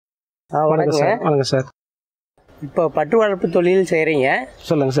வணக்கம் சார். வணக்கம் சார். இப்போ பட்டு வளர்ப்பு தொழில் செய்கிறீங்க.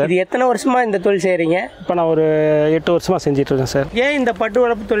 சொல்லுங்கள் சார். இது எத்தனை வருஷமாக இந்த தொழில் செய்கிறீங்க? இப்போ நான் ஒரு 8 வருஷமாக செஞ்சிட்ருக்கேன் சார். ஏன் இந்த பட்டு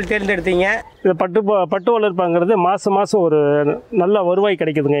வளர்ப்பு தொழில் தேர்ந்தெடுத்தீங்க? இது பட்டு வளர்ப்புங்கிறது மாதம் ஒரு நல்ல வருவாய்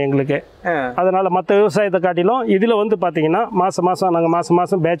கிடைக்குதுங்க எங்களுக்கு. அதனால் மற்ற விவசாயத்தை காட்டிலும் இதில் வந்து பார்த்தீங்கன்னா மாதம் நாங்கள்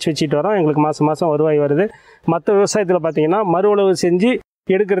மாதம் பேட்ச் வச்சுட்டு வரோம். எங்களுக்கு மாதம் வருவாய் வருது. மற்ற விவசாயத்தில் பார்த்தீங்கன்னா மறுவளவு செஞ்சு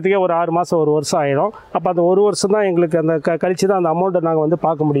எடுக்கிறதுக்கே ஒரு 6 மாதம் 1 வருஷம் ஆயிடும். அப்போ அந்த 1 வருஷம் தான் எங்களுக்கு அந்த கழிச்சு தான் அந்த அமௌண்ட்டை நாங்கள் வந்து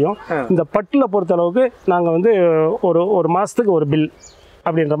பார்க்க முடியும். இந்த பட்டில் பொறுத்தளவுக்கு நாங்கள் வந்து ஒரு மாதத்துக்கு ஒரு பில்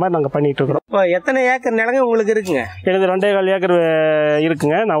அப்படின்ற மாதிரி நாங்கள் பண்ணிகிட்டு இருக்கிறோம். இப்போ எத்தனை ஏக்கர் நிலங்க உங்களுக்கு இருக்குங்க? எனக்கு 2.25 ஏக்கர்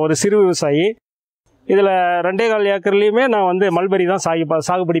இருக்குங்க. நான் ஒரு சிறு விவசாயி. இதில் 2.25 ஏக்கர்லேயுமே நான் வந்து மல்பெரி தான்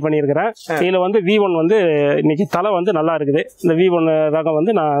சாகுபடி பண்ணியிருக்கிறேன். இதில் வந்து V1 வந்து இன்னைக்கு தலை வந்து நல்லா இருக்குது. இந்த V1 ரகம்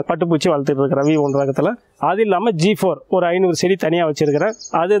வந்து நான் பட்டுப்பூச்சி வளர்த்துட்டு இருக்கிறேன். V1 ரகத்தில் அது இல்லாமல் G4 ஒரு 500 செடி தனியாக வச்சுருக்கிறேன்.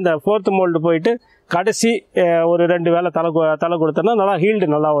 அது இந்த 4th மோல்டு போயிட்டு கடைசி ஒரு 2 வேளை தலை கொடுத்தோன்னா நல்லா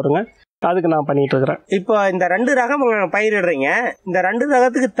ஹீல்டு நல்லா வருங்க. அதுக்கு நான் பண்ணிட்டு இருக்கிறேன். இப்போ இந்த 2 ரகம் பயிரிடுறீங்க. இந்த 2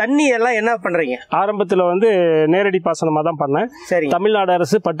 ரகத்துக்கு தண்ணி எல்லாம் என்ன பண்றீங்க? ஆரம்பத்தில் வந்து நேரடி பாசனமாக தான் பண்ணேன். சரி. தமிழ்நாடு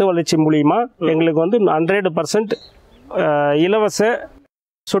அரசு பட்டு வளர்ச்சி மூலியமா எங்களுக்கு வந்து 100% இலவச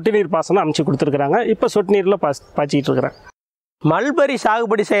சொட்டு நீர் பாசனம் அமைச்சு கொடுத்துருக்குறாங்க. இப்போ சொட்டு நீரில் பாய்ச்சிட்டு இருக்கிறேன். மல்பெரி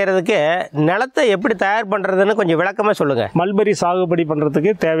சாகுபடி செய்யறதுக்கு நிலத்தை எப்படி தயார் பண்றதுன்னு கொஞ்சம் விளக்கமாக சொல்லுங்க. மல்பெரி சாகுபடி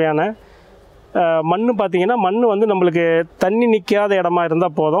பண்ணுறதுக்கு தேவையான மண் பார்த்தீங்கன்னா மண் வந்து நம்மளுக்கு தண்ணி நிற்காத இடமா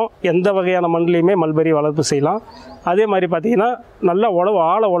இருந்தால் போதும். எந்த வகையான மண்ணிலையுமே மல்பெரி வளர்ப்பு செய்யலாம். அதே மாதிரி பார்த்தீங்கன்னா நல்லா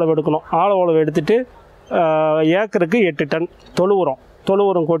ஆழ உழவு எடுக்கணும். ஆழ உழவு எடுத்துட்டு ஏக்கருக்கு 8 டன் தொழு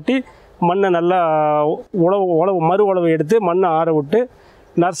உரம் கொட்டி மண்ணை நல்லா மறு உழவு எடுத்து மண்ணை ஆற விட்டு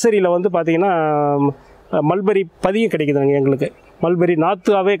நர்சரியில் வந்து பார்த்திங்கன்னா மல்பெரி பதியம் கிடைக்குதுங்க. எங்களுக்கு மல்பெரி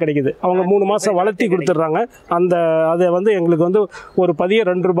நாற்றாவே கிடைக்குது. அவங்க 3 மாதம் வளர்த்தி கொடுத்துட்றாங்க. அதை வந்து எங்களுக்கு வந்து ஒரு பதியம்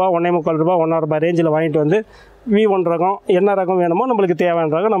 ₹2 ₹1.25 ₹1.5 ரேஞ்சில் வாங்கிட்டு வந்து V1 ரகம் என்ன ரகம் வேணுமோ நம்மளுக்கு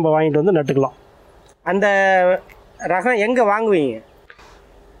தேவையான ரகம் நம்ம வாங்கிட்டு வந்து நட்டுக்கலாம். அந்த ரகம் எங்கே வாங்குவீங்க?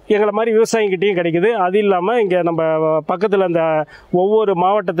 எங்களை மாதிரி விவசாயிகிட்டையும் கிடைக்குது. அது இல்லாமல் இங்கே நம்ம பக்கத்தில் அந்த ஒவ்வொரு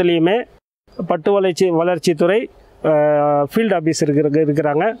மாவட்டத்துலேயுமே பட்டு வளர்ச்சித்துறை ஃபீல்டு ஆஃபீஸ்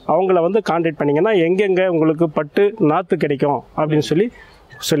இருக்கிறாங்க. அவங்கள வந்து கான்டாக்ட் பண்ணிங்கன்னா எங்கெங்கே உங்களுக்கு பட்டு நாற்று கிடைக்கும் அப்படின்னு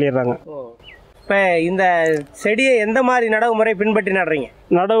சொல்லிடுறாங்க. இப்போ இந்த செடியை எந்த மாதிரி நடவு முறை பின்பற்றி நடுறீங்க?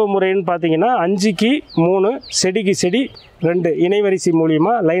 நடவு முறைன்னு பார்த்தீங்கன்னா 5க்கு 3 செடிக்கு செடி 2 இணைவரிசை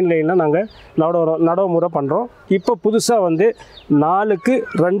மூலியமாக லைனில் நாங்கள் நடவு முறை பண்ணுறோம். இப்போ புதுசாக வந்து 4க்கு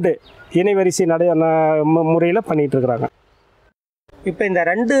 2 இணைவரிசை முறையில் பண்ணிகிட்ருக்குறாங்க. இப்போ இந்த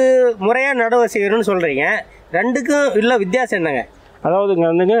 2 முறையாக நடவு செய்யணும்னு சொல்கிறீங்க. 2க்கும் இல்லை வித்தியாசம் என்னங்க? அதாவதுங்க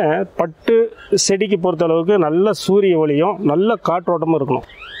வந்துங்க பட்டு செடிக்கு பொறுத்தளவுக்கு நல்ல சூரிய ஒளியும் நல்ல காற்றோட்டமும் இருக்கணும்.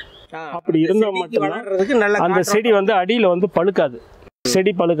 அப்படி இருந்தால் மட்டும்தான் அந்த செடி வந்து அடியில் வந்து பழுக்காது.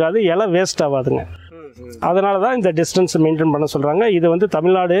 செடி பழுக்காது, இலை வேஸ்ட் ஆகாதுங்க. அதனால தான் இந்த டிஸ்டன்ஸ் மெயின்டைன் பண்ண சொல்கிறாங்க. இது வந்து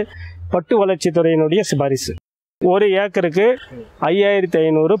தமிழ்நாடு பட்டு வளர்ச்சித்துறையினுடைய சிபாரிசு. ஒரு ஏக்கருக்கு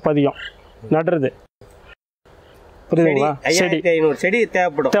 5500 பதியம் நடுறது. புரியுதுங்களா? செடி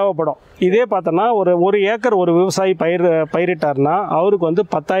தேவைப்படும். இதே பார்த்தோன்னா ஒரு ஏக்கர் ஒரு விவசாயி பயிரிட்டார்னா அவருக்கு வந்து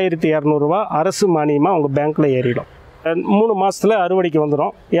 10,200 அரசு மானியமாக அவங்க பேங்க்கில் ஏறிடும். 3 மாதத்தில் அறுவடைக்கு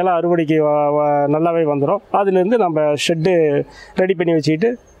வந்துடும். இலை அறுவடைக்கு நல்லாவே வந்துடும். அதுலேருந்து நம்ம ஷெட்டு ரெடி பண்ணி வச்சுக்கிட்டு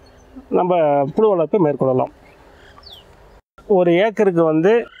நம்ம புழு வளர்ப்பை மேற்கொள்ளலாம். ஒரு ஏக்கருக்கு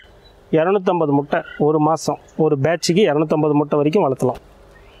வந்து 250 முட்டை ஒரு மாதம், ஒரு பேட்சுக்கு 250 முட்டை வரைக்கும் வளர்த்தலாம்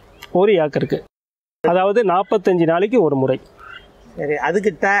ஒரு ஏக்கருக்கு. அதாவது 45 நாளைக்கு ஒரு முறை. சரி. அதுக்கு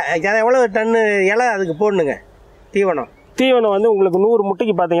எவ்வளோ டன்னு இலை அதுக்கு போடணுங்க? தீவனம் வந்து உங்களுக்கு 100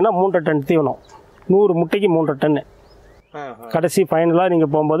 முட்டைக்கு பார்த்தீங்கன்னா 3 டன் தீவனம். 100 முட்டைக்கு 3 டன்னு. கடைசி ஃபைனலாக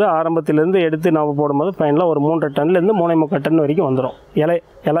நீங்கள் போகும்போது ஆரம்பத்திலேருந்து எடுத்து நம்ம போடும்போது ஃபைனலாக ஒரு 3 டன்லேருந்து 3.25 டன் வரைக்கும் வந்துடும் இலை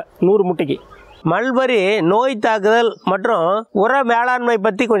 100 முட்டைக்கு. மல்பெரி நோய் தாக்குதல் மற்றும் உர மேலாண்மை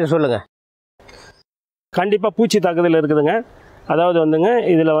பற்றி கொஞ்சம் சொல்லுங்கள். கண்டிப்பாக பூச்சி தாக்குதல் இருக்குதுங்க. அதாவது வந்துங்க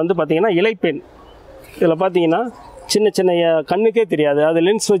இதில் வந்து பார்த்திங்கன்னா இலைப்பெண் இதில் பார்த்தீங்கன்னா சின்ன கண்ணுக்கே தெரியாது. அது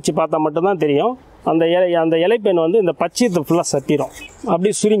லென்ஸ் வச்சு பார்த்தா மட்டும்தான் தெரியும். அந்த இலைப்பெண் வந்து இந்த பச்சையத்தை ஃபுல்லாக சத்திரும்,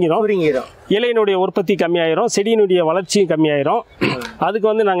 அப்படியே சுருங்கிடும். இலையினுடைய உற்பத்தி கம்மியாயிரும், செடியினுடைய வளர்ச்சியும் கம்மியாயிரும். அதுக்கு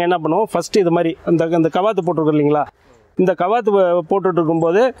வந்து நாங்கள் என்ன பண்ணுவோம், ஃபஸ்ட்டு இது மாதிரி இந்த கவாத்து போட்டுருக்கோம் இல்லைங்களா, இந்த கவாத்து போட்டுட்டு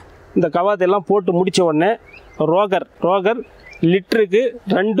இருக்கும்போது இந்த கவாத்தெல்லாம் போட்டு முடித்த உடனே ரோகர் லிட்டருக்கு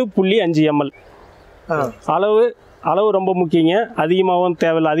 2.5 ml அளவு ரொம்ப முக்கியங்க. அதிகமாகவும்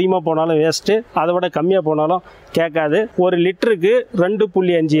தேவையில்லை, அதிகமாக போனாலும் வேஸ்ட்டு, அதை விட கம்மியாக போனாலும் கேட்காது. ஒரு லிட்டருக்கு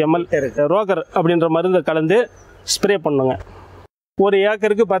 2.5 ml ரோகர் அப்படின்ற மருந்தை கலந்து ஸ்ப்ரே பண்ணுங்க. ஒரு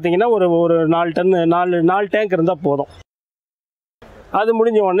ஏக்கருக்கு பார்த்தீங்கன்னா ஒரு 4 டேங்க் இருந்தால் போதும். அது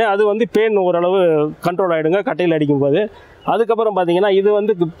முடிஞ்ச உடனே அது வந்து பேன் ஓரளவு கண்ட்ரோல் ஆகிடுங்க கட்டையில் அடிக்கும்போது. அதுக்கப்புறம் பார்த்தீங்கன்னா இது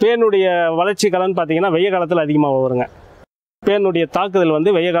வந்து பேனுடைய வளர்ச்சி காலம்னு பார்த்தீங்கன்னா வெய்ய காலத்தில் அதிகமாக வருங்க. பேனுடைய தாக்குதல் வந்து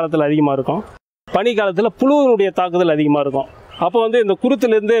வெய்ய காலத்தில் அதிகமாக இருக்கும். பனி காலத்தில் புழுவினுடைய தாக்குதல் அதிகமாக இருக்கும். அப்போ வந்து இந்த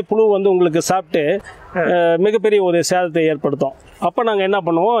குருத்துலேருந்து புழு வந்து உங்களுக்கு சாப்பிட்டு மிகப்பெரிய ஒரு சேதத்தை ஏற்படுத்தும். அப்போ நாங்கள் என்ன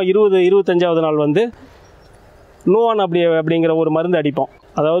பண்ணுவோம், 25வது நாள் வந்து நோவான் அப்படிங்கிற ஒரு மருந்து அடிப்போம்.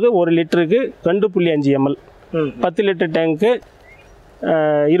 அதாவது 1 லிட்டருக்கு 2.5 ml, 10 லிட்டர் டேங்க்கு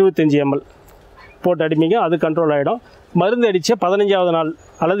 25 ml போட்டு அடிப்பீங்க. அது கண்ட்ரோல் ஆகிடும். மருந்து அடித்த 15வது நாள்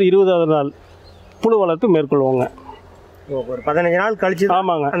அல்லது 20வது நாள் புழு வளர்ப்பு மேற்கொள்வோங்க. ஒரு 15 நாள் கழிச்சு?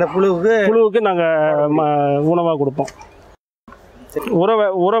 ஆமாங்க. அந்த புழுவுக்கு நாங்கள் உணவாக கொடுப்போம்.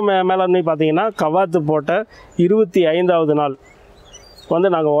 உர மேலாண்மை பார்த்தீங்கன்னா கவாத்து போட்ட 25வது நாள் வந்து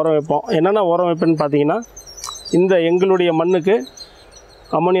நாங்கள் உரம் வைப்போம். என்னென்ன உரம் வைப்பேன்னு பார்த்தீங்கன்னா, இந்த எங்களுடைய மண்ணுக்கு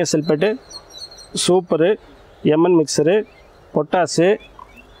ammonia sulphate, super, MN mixture, potash,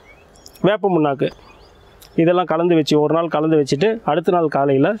 வேப்ப முன்னாக்கு இதெல்லாம் கலந்து வச்சு ஒரு நாள் கலந்து வச்சுட்டு அடுத்த நாள்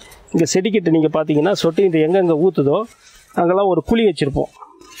காலையில் இங்கே செடிக்கிட்டு நீங்கள் பார்த்தீங்கன்னா சொட்டு இது எங்கெங்கே ஊற்றுதோ அங்கெல்லாம் ஒரு குழி வச்சுருப்போம்.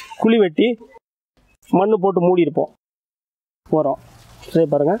 குழி வெட்டி மண் போட்டு மூடியிருப்போம். உரம் சரி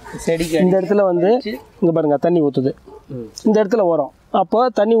பாருங்கள், செடிக்கு இந்த இடத்துல வந்து இங்கே பாருங்கள் தண்ணி ஊற்றுது. இந்த இடத்துல உரம். அப்போ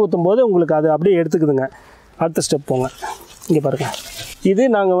தண்ணி ஊற்றும் போது உங்களுக்கு அது அப்படியே எடுத்துக்குதுங்க. அடுத்த ஸ்டெப் போங்க. இங்கே பாருங்கள், இது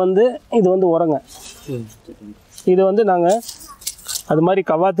நாங்கள் வந்து இது வந்து உரங்க. இது வந்து நாங்கள் அது மாதிரி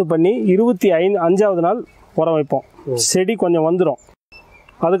கவாத்து பண்ணி 25வது நாள் உரம் வைப்போம். செடி கொஞ்சம் வந்துடும்,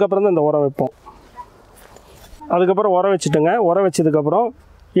 அதுக்கப்புறம் தான் இந்த உரம் வைப்போம். அதுக்கப்புறம் உரம் வச்சுட்டுங்க. உரம் வச்சதுக்கப்புறம்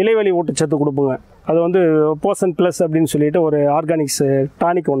இலைவெளி ஊட்டச்சத்து கொடுப்போங்க. அது வந்து போசன் ப்ளஸ் அப்படின்னு சொல்லிட்டு ஒரு ஆர்கானிக்ஸ்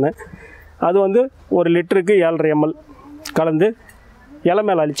டானிக் ஒன்று. அது வந்து 1 லிட்டருக்கு 7.5 ml கலந்து இலை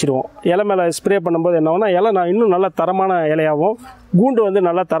மேலே அழிச்சிடுவோம். இலை மேலே ஸ்ப்ரே பண்ணும்போது என்ன ஆகும்னா இலை இன்னும் நல்லா தரமான இலையாகவும் கூண்டு வந்து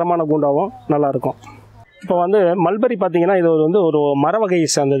நல்லா தரமான கூண்டாகவும் நல்லாயிருக்கும். இப்போ வந்து மல்பரி பார்த்திங்கன்னா இது வந்து ஒரு மர வகையை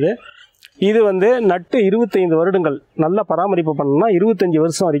சேர்ந்தது. இது வந்து நட்டு 25 வருடங்கள் நல்லா பராமரிப்பு பண்ணோம்னா 25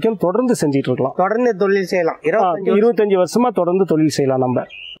 வருஷம் வரைக்கும் தொடர்ந்து செஞ்சிட்டு இருக்கலாம். தொடர்ந்து தொழில் செய்யலாம். 25 வருஷமாக தொடர்ந்து தொழில் செய்யலாம் நம்ம.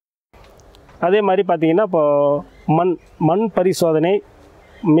 அதே மாதிரி பார்த்திங்கன்னா இப்போ மண் பரிசோதனை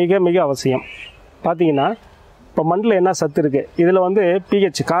மிக மிக அவசியம். பார்த்திங்கன்னா இப்போ மண்ணில் என்ன சத்து இருக்குது, இதில் வந்து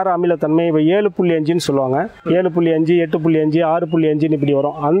பிஹெச் கார அமிலத்தன்மை இப்போ 7.5ன்னு சொல்லுவாங்க. 7.5, 8.5, 6.5ன்னு இப்படி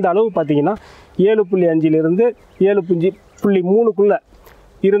வரும். அந்த அளவு பார்த்திங்கன்னா 7.5லிருந்து 7.3க்குள்ளே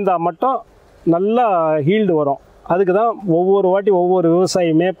இருந்தால் மட்டும் நல்லா ஹீல்டு வரும். அதுக்கு தான் ஒவ்வொரு வாட்டி ஒவ்வொரு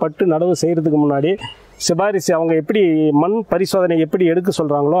விவசாயியுமே பட்டு நடவு செய்கிறதுக்கு முன்னாடி சிபாரிசு அவங்க எப்படி மண் பரிசோதனை எப்படி எடுக்க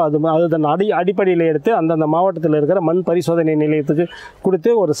சொல்கிறாங்களோ அதன் அடிப்படையில் எடுத்து அந்தந்த மாவட்டத்தில் இருக்கிற மண் பரிசோதனை நிலையத்துக்கு கொடுத்து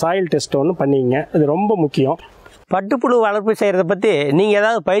ஒரு சாயில் டெஸ்ட் ஒன்று பண்ணிங்க. இது ரொம்ப முக்கியம். பட்டுப்புழு வளர்ப்பு செய்கிறத பற்றி நீங்கள்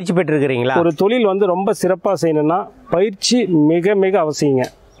ஏதாவது பயிற்சி பெற்றிருக்கிறீங்களா? ஒரு தொழில் வந்து ரொம்ப சிறப்பாக செய்யணும்னா பயிற்சி மிக மிக அவசியங்க.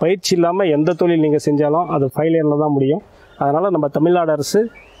 பயிற்சி இல்லாமல் எந்த தொழில் நீங்கள் செஞ்சாலும் அது ஃபெயிலியரில் தான் முடியும். அதனால் நம்ம தமிழ்நாடு அரசு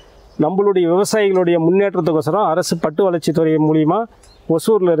நம்மளுடைய விவசாயிகளுடைய முன்னேற்றத்துக்கோசரம் அரசு பட்டு வளர்ச்சித்துறை மூலிமா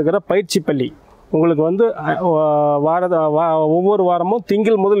ஒசூரில் இருக்கிற பயிற்சி பள்ளி உங்களுக்கு வந்து ஒவ்வொரு வாரமும்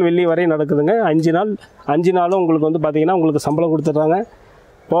திங்கள் முதல் வெள்ளி வரை நடக்குதுங்க. 5 நாளும் உங்களுக்கு வந்து பார்த்திங்கன்னா உங்களுக்கு சம்பளம் கொடுத்துட்றாங்க,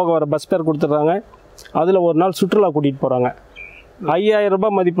 போக வர பஸ் பேர் கொடுத்துட்றாங்க. அதில் ஒரு நாள் சுற்றுலா கூட்டிகிட்டு போகிறாங்க. 5000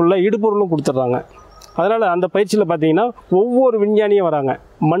 ரூபாய் மதிப்புள்ள இடுபொருளும் கொடுத்துட்றாங்க. அதனால் அந்த பயிற்சியில் பார்த்திங்கன்னா ஒவ்வொரு விஞ்ஞானியும் வராங்க.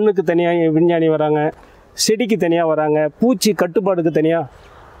 மண்ணுக்கு தனியாக விஞ்ஞானி வராங்க, செடிக்கு தனியாக வராங்க, பூச்சி கட்டுப்பாடுக்கு தனியாக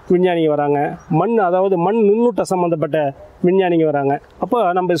விஞ்ஞானிங்க வராங்க, அதாவது மண் நுண்ணூட்ட சம்மந்தப்பட்ட விஞ்ஞானிங்க வராங்க. அப்போ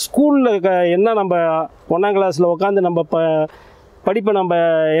நம்ம ஸ்கூலில் என்ன நம்ம 1ஆம் கிளாஸில் உட்காந்து நம்ம படிப்பை நம்ம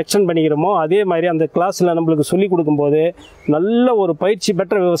எக்ஸ்டெண்ட் பண்ணிக்கிறோமோ அதே மாதிரி அந்த கிளாஸில் நம்மளுக்கு சொல்லிக் கொடுக்கும்போது நல்ல ஒரு பயிற்சி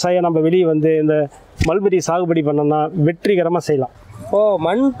பெற்ற விவசாயம் நம்ம வெளியே வந்து இந்த மல்பெரி சாகுபடி பண்ணோம்னா வெற்றிகரமாக செய்யலாம்.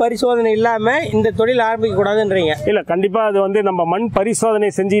 மண் பரிசோதனை இல்லாமல் இந்த தொழில் ஆரம்பிக்கக்கூடாதுன்றீங்க? இல்லை, கண்டிப்பாக அது வந்து நம்ம மண் பரிசோதனை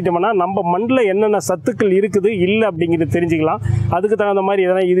செஞ்சுக்கிட்டோம்னா நம்ம மண்ணில் என்னென்ன சத்துக்கள் இருக்குது இல்லை அப்படிங்கிறது தெரிஞ்சுக்கலாம். அதுக்கு தகுந்த மாதிரி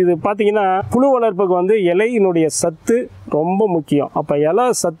எதனா இது பார்த்தீங்கன்னா புழு வளர்ப்புக்கு வந்து இலையினுடைய சத்து ரொம்ப முக்கியம். அப்போ இலை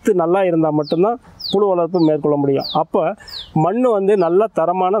சத்து நல்லா இருந்தால் மட்டும்தான் புழு வளர்ப்பு மேற்கொள்ள முடியும். அப்போ மண் வந்து நல்ல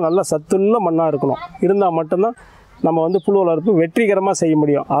தரமான நல்ல சத்துள்ள மண்ணாக இருக்கணும். இருந்தால் மட்டும்தான் நம்ம வந்து புழு வளர்ப்பு வெற்றிகரமாக செய்ய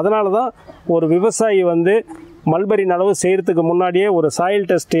முடியும். அதனால தான் ஒரு விவசாயி வந்து மல்பெரி நடவு செய்கிறதுக்கு முன்னாடியே ஒரு சாயில்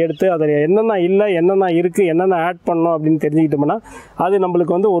டெஸ்ட் எடுத்து அதில் என்னென்ன இல்லை என்னென்ன இருக்குது என்னென்ன ஆட் பண்ணணும் அப்படின்னு தெரிஞ்சுக்கிட்டோம்னா அது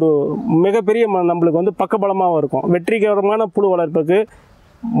நம்மளுக்கு வந்து ஒரு மிகப்பெரிய நம்மளுக்கு வந்து பக்கபலமாகவும் இருக்கும். வெற்றிகரமான புழு வளர்ப்புக்கு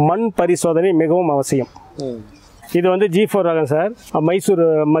மண் பரிசோதனை மிகவும் அவசியம். இது வந்து G4 ரகம் சார். மைசூர்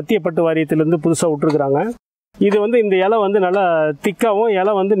மத்திய பட்டு வாரியத்திலேருந்து புதுசாக விட்டுருக்குறாங்க. இது வந்து இந்த இலை வந்து நல்லா திக்காகவும்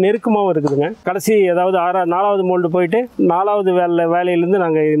இலை வந்து நெருக்கமாகவும் இருக்குதுங்க. கடைசி ஏதாவது 4வது மோல்டு போயிட்டு 4வது வேலையிலேருந்து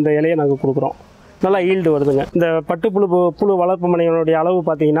நாங்கள் இந்த இலையை நாங்கள் கொடுக்குறோம். நல்லா ஈல்டு வருதுங்க. இந்த புழு வளர்ப்பு மனைகளுடைய அளவு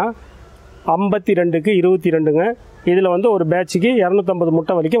பார்த்தீங்கன்னா 52க்கு 22ங்க. இதில் வந்து ஒரு பேட்சுக்கு 250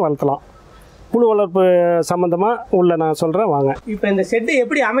 முட்டை வரைக்கும் வளர்த்தலாம். புழு வளர்ப்பு சம்மந்தமாக நான் சொல்கிறேன் வாங்க. இப்போ இந்த ஷெட்டு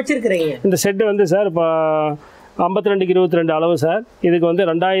எப்படி அமைச்சிருக்கிறீங்க? இந்த ஷெட்டு வந்து சார் இப்போ 52க்கு 22 அளவு சார். இதுக்கு வந்து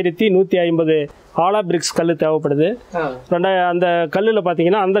 2150 ஆலா பிரிக்ஸ் கல் தேவைப்படுது. அந்த கல்லில்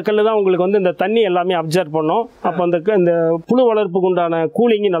பார்த்தீங்கன்னா அந்த கல் தான் உங்களுக்கு வந்து இந்த தண்ணி எல்லாமே அப்சர்வ் பண்ணோம். அப்போ இந்த புழு வளர்ப்புக்கு உண்டான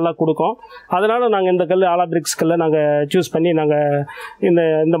கூலிங்கு நல்லா கொடுக்கும். அதனால் நாங்கள் இந்த கல் ஆலா பிரிக்ஸ் கல்லை நாங்கள் சூஸ் பண்ணி நாங்கள்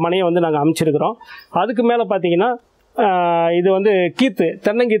இந்த மனையை வந்து நாங்கள் அமைச்சிருக்கிறோம். அதுக்கு மேலே பார்த்தீங்கன்னா இது வந்து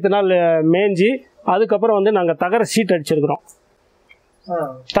தென்னங்கீத்துனால் மேய்ஞ்சி அதுக்கப்புறம் வந்து நாங்கள் தகர ஷீட் அடிச்சிருக்கிறோம்.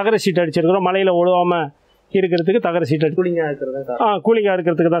 மலையில் ஒழுவாமல் இருக்கிறதுக்கு தகர ஷீட் கூலிங்காக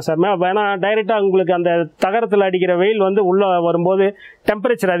இருக்கிறதுக்கு தான் சார். வேணா டைரெக்டாக உங்களுக்கு அந்த தகரத்தில் அடிக்கிற வெயில் வந்து உள்ளே வரும்போது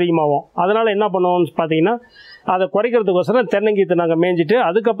டெம்பரேச்சர் அதிகமாகும். அதனால் என்ன பண்ணுவோம்னு பார்த்தீங்கன்னா அதை குறைக்கிறதுக்கோசரம் தென்னங்கீத்து நாங்கள் மேய்ஞ்சிட்டு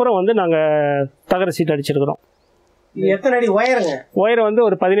அதுக்கப்புறம் வந்து நாங்கள் தகர ஷீட் அடிச்சிருக்கிறோம். எத்தனை அடி உயரங்க? உயரம் வந்து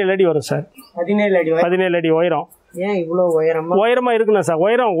ஒரு 17 அடி வரும் சார். 17 அடி உயரம். ஏன் இவ்வளோ உயரமாக இருக்குண்ணா சார்?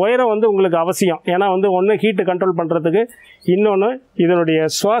 உயரம் வந்து உங்களுக்கு அவசியம். ஏன்னா வந்து ஒன்று ஹீட்டு கண்ட்ரோல் பண்ணுறதுக்கு, இன்னொன்று இதனுடைய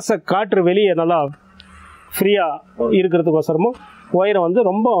சுவாச காற்று வெளியே நல்லா ஃப்ரீயாக இருக்கிறதுக்கோசரமும் உயரம் வந்து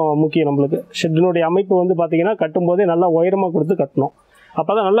ரொம்ப முக்கியம் நம்மளுக்கு. ஷெட்டினுடைய அமைப்பு வந்து பார்த்திங்கன்னா கட்டும்போதே நல்லா உயரமாக கொடுத்து கட்டணும்.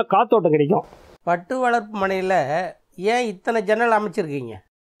 அப்போ தான் நல்லா காத்தோட்டம் கிடைக்கும். பட்டு வளர்ப்பு மனையில் ஏன் இத்தனை ஜன்னல் அமைச்சிருக்கீங்க?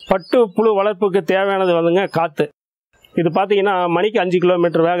 பட்டு புழு வளர்ப்புக்கு தேவையானது வந்துங்க காற்று. இது பார்த்தீங்கன்னா மணிக்கு 5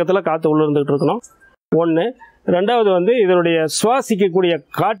 கிலோமீட்டர் வேகத்தில் காற்று உள்ளே இருந்துகிட்டு இருக்கணும். ஒன்று. ரெண்டாவது வந்து இதனுடைய சுவாசிக்கக்கூடிய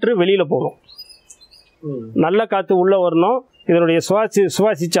காற்று வெளியில் போகணும். நல்ல காற்று உள்ளே வரணும். இதனுடைய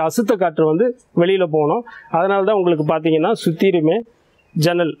சுவாசித்த அசுத்த காற்று வந்து வெளியில் போகணும். அதனால தான் உங்களுக்கு பார்த்தீங்கன்னா சுற்றிலுமே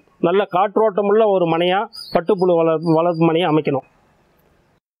ஜன்னல் நல்ல காற்றோட்டமுள்ள ஒரு மனையாக பட்டுப்புழு வளர்ப்பு மனையை அமைக்கணும்.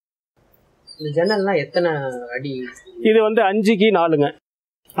 இந்த ஜன்னல்லாம் எத்தனை அடி? இது வந்து 5க்கு 4ங்க.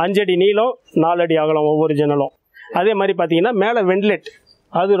 5 அடி நீளம், 4 அடி அகலம் ஒவ்வொரு ஜன்னலும். அதே மாதிரி பார்த்தீங்கன்னா மேலே வென்டிலேட்,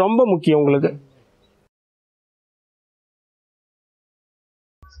 அது ரொம்ப முக்கியம் உங்களுக்கு.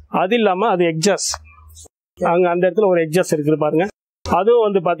 அது இல்லாமல் அது எக்ஸாஸ்ட், அந்த இடத்துல ஒரு எக்ஸாஸ்ட் இருக்குது பாருங்க. அதுவும்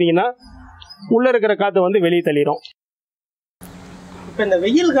வந்து பார்த்தீங்கன்னா உள்ளே இருக்கிற காற்று வந்து வெளியே தள்ளிடும். இப்போ இந்த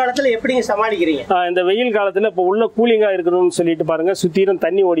வெயில் காலத்தில் எப்படிங்க சமாளிக்கிறீங்க? இந்த வெயில் காலத்தில் இப்போ உள்ள கூலிங்காக இருக்கணும்னு சொல்லிட்டு பாருங்கள், சுற்றிலும்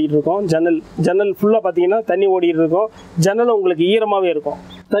தண்ணி ஓடிட்டு இருக்கும். ஜன்னல் ஃபுல்லாக பார்த்தீங்கன்னா தண்ணி ஓடிட்டு இருக்கும். ஜன்னலும் உங்களுக்கு ஈரமாகவே இருக்கும்.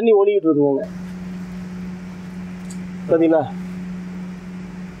 தண்ணி ஓடிட்டு இருக்குங்க பார்த்தீங்களா?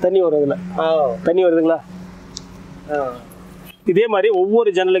 தண்ணி வருதுல தண்ணி வருதுங்களா? இதே மாதிரி ஒவ்வொரு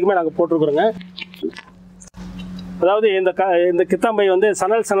ஜன்னலுக்குமே நாங்கள் போட்டிருக்கிறோங்க. அதாவது இந்த கித்தாம்பை வந்து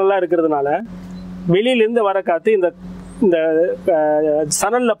சணலாக இருக்கிறதுனால வெளியிலேருந்து வர காற்று இந்த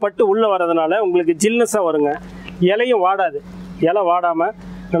சணலில் பட்டு உள்ளே வர்றதுனால உங்களுக்கு ஜில்னஸாக வருங்க. இலையும் வாடாது. இலை வாடாமல்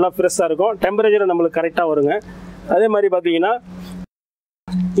நல்லா ஃப்ரெஷ்ஷாக இருக்கும். டெம்பரேச்சரும் நம்மளுக்கு கரெக்டாக வருங்க. அதே மாதிரி பார்த்தீங்கன்னா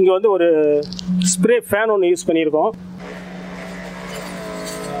இங்கே வந்து ஒரு ஸ்ப்ரே ஃபேன் ஒன்று யூஸ் பண்ணியிருக்கோம்.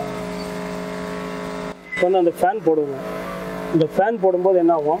 வந்து அந்த ஃபேன் போடுவோங்க. இந்த ஃபேன் போடும்போது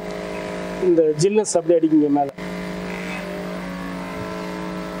என்ன ஆகும், இந்த ஜில்னஸ் அப்படியே அடிக்குங்க மேலே.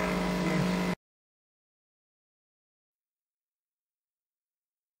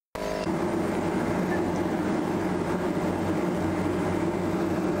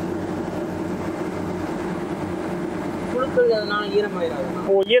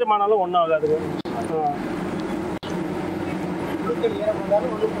 ஈரமானாலும் ஒன்றும் ஆகாது.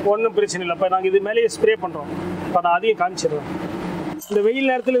 ஒன்றும் பிரச்சனை இல்லை. இப்போ நாங்கள் இது மேலேயே ஸ்ப்ரே பண்ணுறோம். இப்போ நான் அதையும் காமிச்சிடுறேன். இந்த வெயில்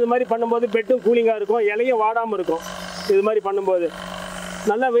நேரத்தில் இது மாதிரி பண்ணும்போது பெட்டும் கூலிங்காக இருக்கும், இலையும் வாடாமல் இருக்கும். இது மாதிரி பண்ணும்போது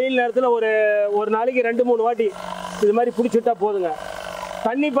நல்லா வெயில் நேரத்தில் ஒரு நாளைக்கு 2-3 வாட்டி இது மாதிரி பிடிச்சிட்டா போதுங்க.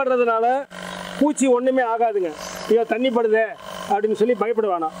 தண்ணி படுறதுனால பூச்சி ஒன்றுமே ஆகாதுங்க. ஐயோ தண்ணி படுதே அப்படின்னு சொல்லி பயப்பட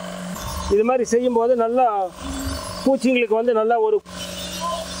வேணாம். இது மாதிரி செய்யும்போது நல்லா பூச்சிங்களுக்கு வந்து நல்ல ஒரு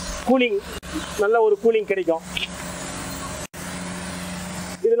கூலிங் கிடைக்கும்.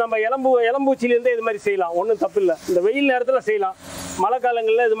 இது நம்ம இளம்பூச்சிலேருந்தே இது மாதிரி செய்யலாம், ஒன்றும் தப்பு இல்லை. இந்த வெயில் நேரத்தில் செய்யலாம், மழை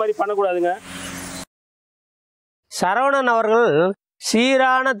காலங்களில் இது மாதிரி பண்ணக்கூடாதுங்க. சரவணன் அவர்கள்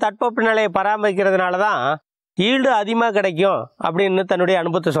சீரான தட்பவெப்ப நிலையை பராமரிக்கிறதுனால தான் ஈல்டு அதிகமாக கிடைக்கும் அப்படின்னு தன்னுடைய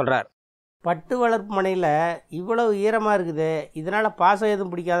அனுபவத்தை சொல்கிறார். பட்டு வளர்ப்பு மனையில் இவ்வளவு ஈரமாக இருக்குது, இதனால் பாசம்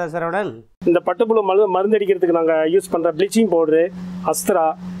எதுவும் பிடிக்காதா சரவணன்? இந்த பட்டுப்புழு மருந்து அடிக்கிறதுக்கு நாங்கள் யூஸ் பண்ணுற ப்ளீச்சிங் பவுடரு, அஸ்திரா,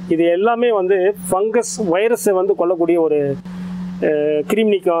 இது எல்லாமே வந்து ஃபங்கஸ் வைரஸை வந்து கொல்லக்கூடிய ஒரு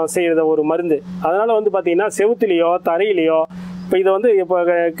கிருமி நீக்கம் செய்கிற ஒரு மருந்து. அதனால் வந்து பார்த்திங்கன்னா செவுத்துலேயோ தரையிலையோ இப்போ இதை வந்து இப்போ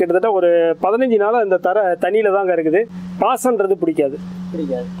கிட்டத்தட்ட ஒரு 15 நாளாக இந்த தண்ணியில் தாங்க இருக்குது. பாசன்றது பிடிக்காது.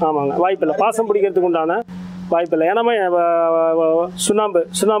 ஆமாங்க, வாய்ப்பில்லை. பாசம் பிடிக்கிறதுக்கு உண்டான வாய்ப்பில்லை. ஏன்னா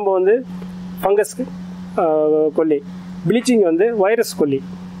சுண்ணாம்பு வந்து ஃபங்கஸ்க்கு கொல்லி, ப்ளீச்சிங் வந்து வைரஸ் கொல்லி.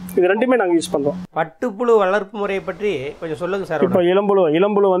 இது ரெண்டுமே நாங்கள் யூஸ் பண்ணுறோம். பட்டுப்புழு வளர்ப்பு முறையை பற்றி கொஞ்சம் சொல்லுங்கள் சார். இப்போ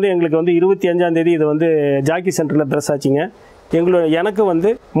இளம்புழு வந்து எங்களுக்கு வந்து 25ஆம் தேதி இது வந்து ஜாக்கி சென்டரில் ப்ரெஸ் ஆச்சுங்க. எனக்கு வந்து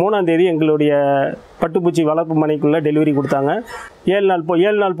 3ஆம் தேதி எங்களுடைய பட்டுப்பூச்சி வளர்ப்பு மனைக்குள்ளே டெலிவரி கொடுத்தாங்க.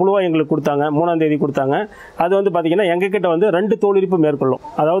 7 நாள் புழுவாக எங்களுக்கு கொடுத்தாங்க. 3ஆம் தேதி கொடுத்தாங்க. அது வந்து பார்த்திங்கன்னா எங்ககிட்ட வந்து 2 தோலுரிப்பு மேற்கொள்ளும்.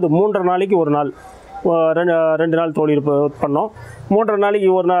 அதாவது 3.5 நாளைக்கு ஒரு நாள் ரெண்டு நாள் தோல் இருப்பு பண்ணோம். 3.5 நாளைக்கு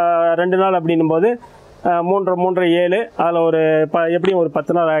ஒரு 2 நாள் அப்படின்னும்போது 3 7 அதில் எப்படியும் ஒரு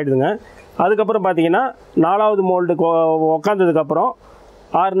 10 நாள் ஆகிடுதுங்க. அதுக்கப்புறம் பார்த்தீங்கன்னா 4வது மோல்டுக்கு உக்காந்ததுக்கப்புறம்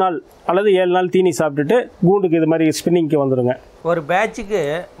 6 நாள் அல்லது 7 நாள் தீனி சாப்பிட்டுட்டு கூண்டுக்கு இது மாதிரி ஸ்பின்னிங்க்கு வந்துடுங்க. ஒரு பேட்சுக்கு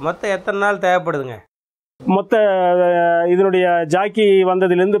மொத்தம் எத்தனை நாள் தேவைப்படுதுங்க? மொத்த இதனுடைய ஜாக்கி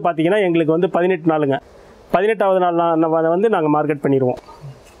வந்ததுலேருந்து பார்த்தீங்கன்னா எங்களுக்கு 18 நாளுங்க. 18வது நாள் வந்து நாங்கள் மார்க்கெட் பண்ணிடுவோம்.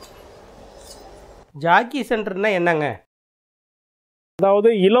 ஜாக்கி சென்டர்னா என்னங்க?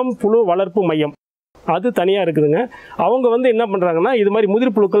 அதாவது இளம் புழு வளர்ப்பு மையம், அது தனியாக இருக்குதுங்க. அவங்க என்ன பண்ணுறாங்கன்னா, இது மாதிரி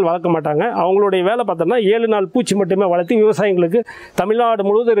முதிர் புழுக்கள் வளர்க்க மாட்டாங்க. அவங்களுடைய வேலை பார்த்தோம்னா 7 நாள் பூச்சி மட்டுமே வளர்த்து விவசாயிகளுக்கு, தமிழ்நாடு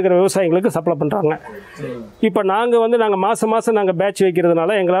முழுவதும் இருக்கிற விவசாயிகளுக்கு சப்ளை பண்ணுறாங்க. இப்போ நாங்கள் மாதம் நாங்கள் பேட்ச்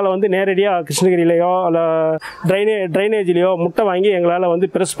வைக்கிறதுனால எங்களால் நேரடியாக கிருஷ்ணகிரியிலையோ இல்லை ட்ரைனேஜ்லேயோ முட்டை வாங்கி எங்களால்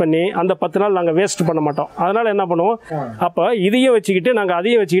ப்ரெஸ் பண்ணி அந்த 10 நாள் நாங்கள் வேஸ்ட் பண்ண மாட்டோம். அதனால் என்ன பண்ணுவோம், அப்போ இதையும் வச்சுக்கிட்டு நாங்கள்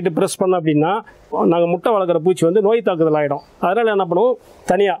அதையும் வச்சுக்கிட்டு ப்ரெஸ் பண்ணோம் அப்படின்னா நாங்கள் முட்டை வளர்க்குற பூச்சி நோய் தாக்குதல் ஆகிடும். அதனால் என்ன பண்ணுவோம்,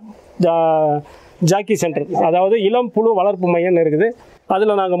 தனியாக ஜாக்கி சென்டர், அதாவது இளம் புழு வளர்ப்பு மையம்னு இருக்குது.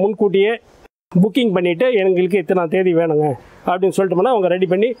 அதில் நாங்கள் முன்கூட்டியே புக்கிங் பண்ணிவிட்டு எங்களுக்கு இத்தனை தேதி வேணுங்க அப்படின்னு சொல்லிட்டோம்னா அவங்க ரெடி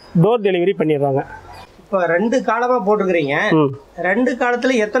பண்ணி டோர் டெலிவரி பண்ணிடுறாங்க. இப்போ 2 காலமாக போட்டிருக்கிறீங்க. 2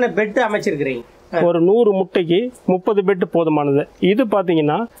 காலத்தில் எத்தனை பெட்டு அமைச்சிருக்கிறீங்க? ஒரு 100 முட்டைக்கு 30 பெட்டு போதுமானது. இது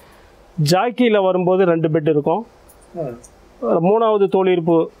பார்த்தீங்கன்னா ஜாக்கியில் வரும்போது 2 பெட் இருக்கும். 3வது தோல்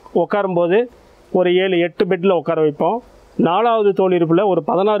இருப்பு உட்காரும்போது ஒரு 7-8 பெட்டில் உட்கார வைப்போம். 4வது தோல் இருப்பில் ஒரு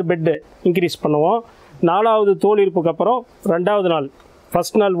 16 பெட்டு இன்க்ரீஸ் பண்ணுவோம். 4வது தோல் இருப்புக்கு அப்புறம் 2வது நாள்,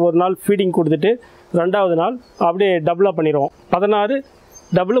 ஃபஸ்ட் நாள் ஒரு நாள் ஃபீடிங் கொடுத்துட்டு 2வது நாள் அப்படியே டபுளாக பண்ணிடுவோம். 16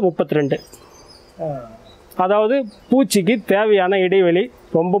 டபுள் 32. அதாவது பூச்சிக்கு தேவையான இடைவெளி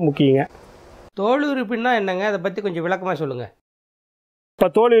ரொம்ப முக்கியங்க. தோல் உரிப்புன்னா என்னங்க, அதை பற்றி கொஞ்சம் விளக்கமாக சொல்லுங்கள். இப்போ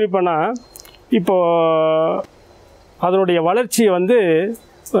தோல் உரிப்புனா இப்போது அதனுடைய வளர்ச்சியை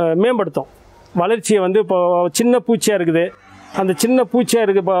மேம்படுத்தும். வளர்ச்சியை இப்போ சின்ன பூச்சியாக இருக்குது, அந்த சின்ன பூச்சியாக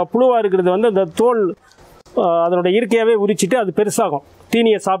இருக்குது, இப்போ புழுவாக இருக்கிறது அந்த தோல் அதனுடைய இயற்கையாகவே உரிச்சிட்டு அது பெருசாகும்.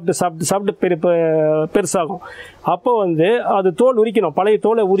 தீனியை சாப்பிட்டு சாப்பிட்டு சாப்பிட்டு பெருசாகும். அப்போ அது தோல் உரிக்கணும். பழைய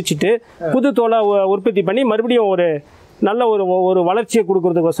தோலை உரிச்சிட்டு புது தோலை உற்பத்தி பண்ணி மறுபடியும் ஒரு நல்ல ஒரு வளர்ச்சியை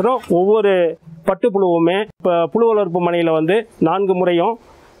கொடுக்கறதுக்கோசரம் ஒவ்வொரு பட்டுப்புழுவுமே இப்போ புழு வளர்ப்பு மனையில் 4 முறையும்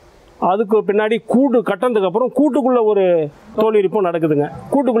அதுக்கு பின்னாடி கூடு கட்டினதுக்கப்புறம் கூட்டுக்குள்ளே ஒரு தோல் இருப்பும் நடக்குதுங்க.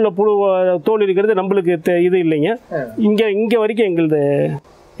 கூட்டுக்குள்ளே புழு தோல் இருக்கிறது நம்மளுக்கு இது இல்லைங்க. இங்கே வரைக்கும் எங்களுது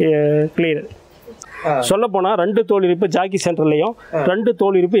கிளியர். சொல்லப்போனால் 2 தோல் இருப்பு ஜாக்கி சென்டர்லேயும் 2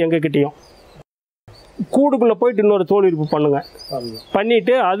 தோல் இருப்பு எங்ககிட்டையும். கூடுக்குள்ளே போயிட்டு இன்னொரு தோல் இருப்பு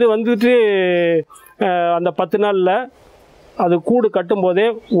பண்ணிவிட்டு அது அந்த 10 நாளில் அது கூடு கட்டும்போதே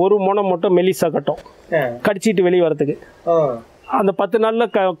ஒரு முனை மட்டும் மெலிசாக கட்டும், கடிச்சிட்டு வெளியே வரத்துக்கு. அந்த 10 நாளில்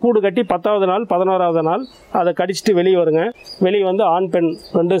கூடு கட்டி 10வது நாள் 11வது நாள் அதை கடிச்சிட்டு வெளியே வருங்க. வெளியே ஆண் பெண்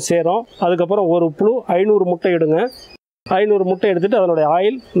 2 சேரும். அதுக்கப்புறம் ஒரு புழு 500 முட்டை எடுங்க. 500 முட்டை எடுத்துகிட்டு அதனுடைய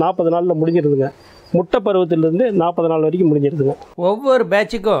ஆயில் 40 நாளில் முடிஞ்சிருதுங்க. முட்டை பருவத்திலிருந்து 40 நாள் வரைக்கும் முடிஞ்சிருதுங்க. ஒவ்வொரு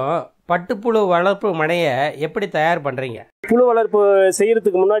பேட்சுக்கும் பட்டுப்புழு வளர்ப்பு மனையை எப்படி தயார் பண்ணுறீங்க? புழு வளர்ப்பு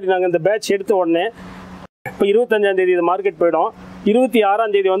செய்கிறதுக்கு முன்னாடி நாங்கள் இந்த பேட்ச் எடுத்த உடனே இப்போ 25ஆம் தேதி இது மார்க்கெட் போயிடும்.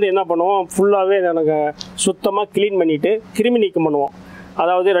 26ஆம் தேதி என்ன பண்ணுவோம், ஃபுல்லாகவே நாங்கள் சுத்தமாக க்ளீன் பண்ணிவிட்டு கிருமி நீக்கம் பண்ணுவோம்.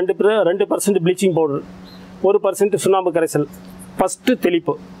 அதாவது 2% ப்ளீச்சிங் பவுடர், 1% சுண்ணாம்பு கரைசல், ஃபஸ்ட்டு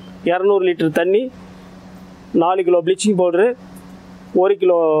தெளிப்பு, 200 லிட்டர் தண்ணி, 4 கிலோ ப்ளீச்சிங் பவுடரு, 1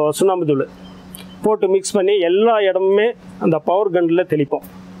 கிலோ சுண்ணாம்பு தூள் போட்டு மிக்ஸ் பண்ணி எல்லா இடமுமே அந்த பவர் கன்னில் தெளிப்போம்.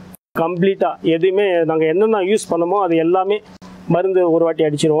 கம்ப்ளீட்டாக எதுவுமே நாங்கள் என்னென்ன யூஸ் பண்ணமோ அது எல்லாமே மருந்து ஒரு வாட்டி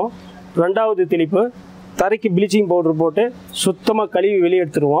அடிச்சிடுவோம். 2வது தெளிப்பு தரைக்கு ப்ளீச்சிங் பவுடர் போட்டு சுத்தமாக கழுவி வெளியே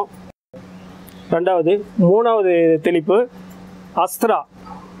எடுத்துருவோம். 2வது 3வது தெளிப்பு அஸ்த்ரா,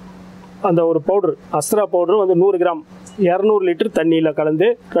 அந்த ஒரு powder, Astra powder 100 gram 200 litre தண்ணியில் கலந்து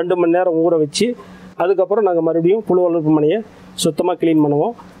 2 மணி நேரம் ஊற வச்சு அதுக்கப்புறம் நாங்கள் மறுபடியும் புழு வளர்ப்பு மனையை சுத்தமாக க்ளீன்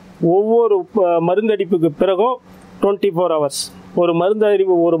பண்ணுவோம். ஒவ்வொரு மருந்தடிப்புக்கு பிறகும் 24 ஹவர்ஸ் ஒரு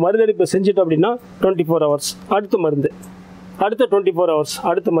மருந்தடிப்பு செஞ்சுட்டோம் அப்படின்னா 24 ஹவர்ஸ் அடுத்த மருந்து, அடுத்த 24 ஹவர்ஸ்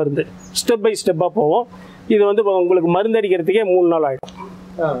அடுத்த மருந்து, ஸ்டெப் பை ஸ்டெப்பாக போவோம். இது உங்களுக்கு மருந்து அடிக்கிறதுக்கே 3 நாள் ஆகிடும்.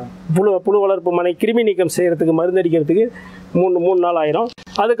 புழு வளர்ப்பு மனை கிருமி நீக்கம் செய்கிறதுக்கு மருந்து அடிக்கிறதுக்கு 3 நாள் ஆயிரும்.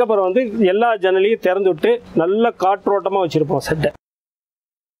 அதுக்கப்புறம் எல்லா ஜன்னலையும் திறந்து விட்டு நல்லா காற்றோட்டமாக வச்சுருப்போம் செட்டை.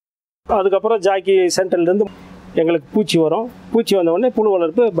 அதுக்கப்புறம் ஜாக்கி சென்டர்லேருந்து எங்களுக்கு பூச்சி வரும். பூச்சி வந்த உடனே புழு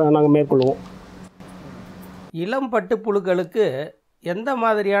வளர்ப்பு நாங்கள் மேற்கொள்வோம். இளம் பட்டு புழுக்களுக்கு எந்த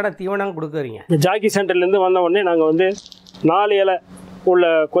மாதிரியான தீவனம் கொடுக்குறீங்க? ஜாக்கி சென்டர்லேருந்து வந்த உடனே நாங்கள் 4 இலை உள்ள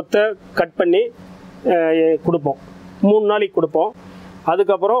கொத்தை கட் பண்ணி கொடுப்போம். 3 நாளைக்கு கொடுப்போம்.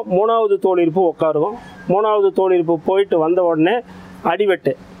 அதுக்கப்புறம் 3வது தோல் இருப்பு உட்காருவோம். 3வது தோல் இருப்பு போயிட்டு வந்த உடனே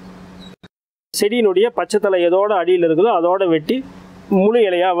அடிவெட்டு, செடியினுடைய பச்சை தலை எதோட அடியில் இருக்குதோ அதோட வெட்டி முழு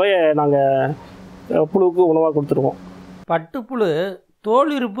இலையாகவே நாங்கள் புழுவுக்கு உணவாக கொடுத்துருவோம். பட்டுப்புழு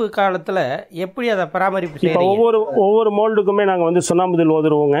தோல் இருப்பு காலத்தில் எப்படி அதை பராமரிப்பு இப்போ செய்யறீங்க? ஒவ்வொரு மோல்டுக்குமே நாங்கள் வந்து சுண்ணாம்புதூள்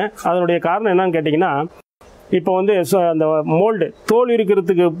ஊதுருவோங்க. அதனுடைய காரணம் என்னன்னு கேட்டிங்கன்னா, இப்போ வந்து அந்த மோல்டு தோல்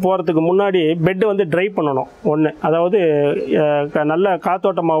இருக்கிறதுக்கு போகிறதுக்கு முன்னாடி பெட்டு வந்து ட்ரை பண்ணணும் ஒன்று. அதாவது நல்ல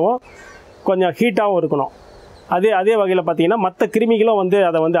காத்தோட்டமாகவும் கொஞ்சம் ஹீட்டாகவும் இருக்கணும். அதே வகையில் பார்த்தீங்கன்னா மற்ற கிருமிகளும் வந்து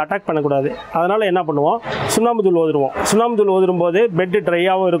அதை வந்து அட்டாக் பண்ணக்கூடாது. அதனால் என்ன பண்ணுவோம், சுண்ணாம்புதூள் ஊதுருவோம். சுண்ணாம்புதூள் ஊதுரும் போது பெட்டு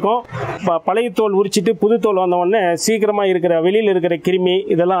ட்ரையாகவும் இருக்கும். பழைய தோல் உரிச்சிட்டு புது தோல் வந்தவுடனே சீக்கிரமாக இருக்கிற வெளியில் இருக்கிற கிருமி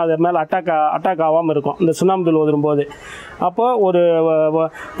இதெல்லாம் அது மேலே அட்டாக் ஆகாமல் இருக்கும் இந்த சுண்ணாம்புதூள் ஊதுரும் போது. அப்போ ஒரு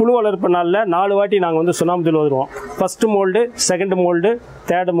புழு வளர்ப்பு நாளில் 4 வாட்டி நாங்கள் வந்து சுண்ணாம்புதூள் ஊதுருவோம். First mould, second mould,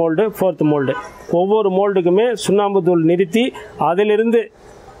 third mould, fourth mould. ஒவ்வொரு மோல்டுக்குமே சுண்ணாம்புதூள் நிறுத்தி அதிலிருந்து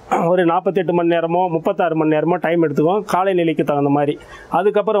ஒரு 48 மணி நேரமோ 36 மணி நேரமோ டைம் எடுத்துக்கும் காலை நிலைக்கு தகுந்த மாதிரி.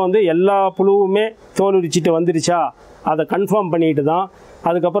 அதுக்கப்புறம் வந்து எல்லா புழுவுமே தோல் உரிச்சிட்டு வந்துருச்சா அதை கன்ஃபார்ம் பண்ணிட்டு தான்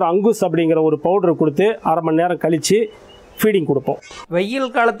அதுக்கப்புறம் அங்குஸ் அப்படிங்கிற ஒரு பவுடர் கொடுத்து அரை மணி நேரம் கழித்து ஃபீடிங் கொடுப்போம்.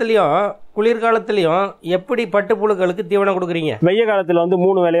 வெயில் காலத்துலேயும் குளிர்காலத்துலேயும் எப்படி பட்டுப்புழுக்களுக்கு தீவனம் கொடுக்குறீங்க? வெய்ய காலத்தில் வந்து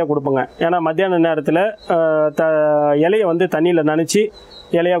 3 வேளையாக கொடுப்போங்க. ஏன்னா மத்தியான நேரத்தில் இலையை வந்து தண்ணியில் நனைச்சி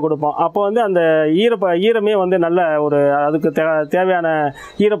இலையாக கொடுப்போம். அப்போ வந்து அந்த ஈரமே வந்து நல்ல ஒரு அதுக்கு தேவையான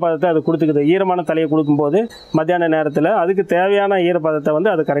ஈரப்பதத்தை அது கொடுத்துக்குது. ஈரமான தலையை கொடுக்கும்போது மத்தியான நேரத்தில் அதுக்கு தேவையான ஈரப்பதத்தை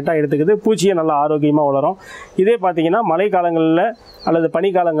வந்து அது கரெக்டாக எடுத்துக்குது. பூச்சியை நல்லா ஆரோக்கியமாக வளரும். இதே பார்த்திங்கன்னா மழை காலங்களில் அல்லது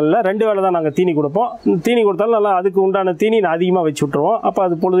பனிக்காலங்களில் 2 வேளை தான் நாங்கள் தீனி கொடுப்போம். தீனி கொடுத்தாலும் நல்லா அதுக்கு உண்டான தீனி அதிகமாக வச்சு விட்ருவோம். அப்போ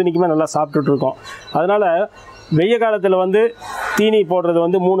அது பொழுதுனிக்குமே நல்லா சாப்பிட்டுட்ருக்கோம். அதனால் வெய்ய காலத்தில் வந்து தீனி போடுறது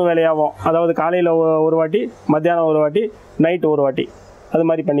வந்து 3 வேளையாகும். அதாவது காலையில் ஒரு வாட்டி, மத்தியானம் ஒரு வாட்டி, நைட்டு ஒரு வாட்டி, அது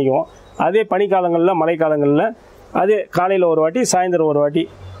மாதிரி பண்ணிக்குவோம். அதே பனிக்காலங்களில் மழைக்காலங்களில் அதே காலையில் ஒரு வாட்டி, சாயந்தரம் ஒரு வாட்டி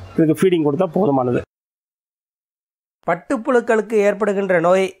இதுக்கு ஃபீடிங் கொடுத்தா போதுமானது. பட்டுப்புழுக்களுக்கு ஏற்படுகின்ற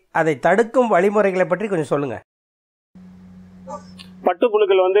நோய், அதை தடுக்கும் வழிமுறைகளை பற்றி கொஞ்சம் சொல்லுங்கள்.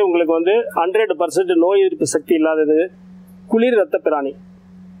 பட்டுப்புழுக்கள் வந்து உங்களுக்கு வந்து 100% நோய் எதிர்ப்பு சக்தி இல்லாதது குளிர் ரத்த பிராணி.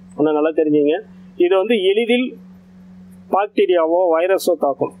 ஒன்று நல்லா தெரிஞ்சுங்க. இது வந்து எளிதில் பாக்டீரியாவோ வைரஸோ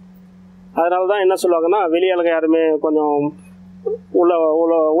தாக்கும். அதனால தான் என்ன சொல்லுவாங்கன்னா, வெளியாளுங்க யாருமே கொஞ்சம்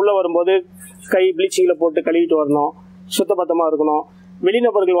உள்ள வரும்போது கை ப்ளீச்சிங்கில் போட்டு கழுவிட்டு வரணும், சுத்தபத்தமாக இருக்கணும்.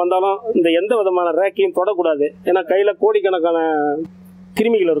 வெளிநபர்கள் வந்தாலும் இந்த எந்த விதமான ரேக்கையும் தொடக்கூடாது. ஏன்னா கையில் கோடிக்கணக்கான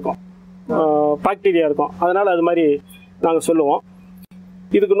கிருமிகள் இருக்கும், பாக்டீரியா இருக்கும். அதனால் அது மாதிரி நாங்கள் சொல்லுவோம்.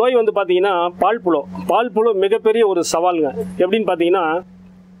 இதுக்கு நோய் வந்து பார்த்தீங்கன்னா பால் புழு மிகப்பெரிய ஒரு சவாலுங்க. எப்படின்னு பார்த்தீங்கன்னா,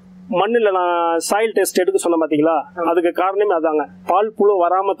 மண்ணில் நான் சாயில் டெஸ்ட் எடுக்க சொன்னேன் பார்த்தீங்களா, அதுக்கு காரணமே அதாங்க. பால் புழு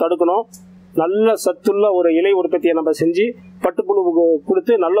வராமல் தடுக்கணும். நல்ல சத்துள்ள ஒரு இலை உற்பத்தியை நம்ம செஞ்சு பட்டுப்புழுவுக்கு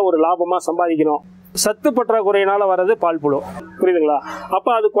கொடுத்து நல்ல ஒரு லாபமாக சம்பாதிக்கணும். சத்து பற்றாக்குறையினால் வர்றது பால் புழு, புரியுதுங்களா? அப்போ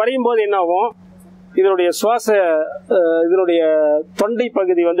அது குறையும் போது என்ன ஆகும், இதனுடைய தொண்டை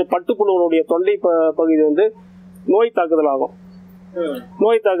பகுதி வந்து பட்டுப்புழுவனுடைய தொண்டை பகுதி வந்து நோய் தாக்குதல் ஆகும்.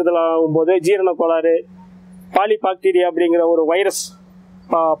 நோய் தாக்குதல் ஆகும்போது ஜீரண கோளாறு, பாலிபாக்டீரியா அப்படிங்கிற ஒரு வைரஸ்,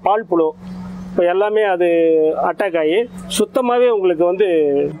 பால் புழு, இப்போ எல்லாமே அது அட்டாக் ஆகி சுத்தமாகவே உங்களுக்கு வந்து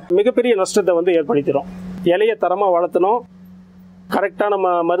மிகப்பெரிய நஷ்டத்தை வந்து ஏற்படுத்திடும். இலையை தரமாக வளர்த்தணும், கரெக்டாக நம்ம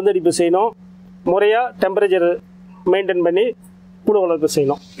மருந்தடிப்பு செய்யணும், முறையாக டெம்பரேச்சர் மெயின்டைன் பண்ணி புழு வளர்ப்பு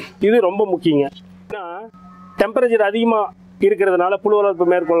செய்யணும். இது ரொம்ப முக்கியங்க. ஏன்னா டெம்பரேச்சர் அதிகமாக இருக்கிறதுனால புழு வளர்ப்பு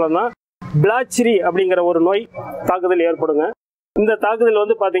மேற்கொள்ளணும்னா பிளாச்சரி அப்படிங்கிற ஒரு நோய் தாக்குதல் ஏற்படுங்க. இந்த தாக்குதல்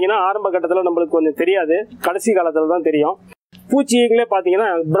வந்து பார்த்தீங்கன்னா ஆரம்ப கட்டத்தில் நம்மளுக்கு கொஞ்சம் தெரியாது, கடைசி காலத்தில் தான் தெரியும். பூச்சிகளே பார்த்தீங்கன்னா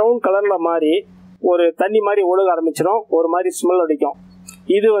ப்ரௌன் கலரில் மாறி ஒரு தண்ணி மாதிரி ஒழுக ஆரம்பிச்சிடும், ஒரு மாதிரி ஸ்மெல் அடிக்கும்.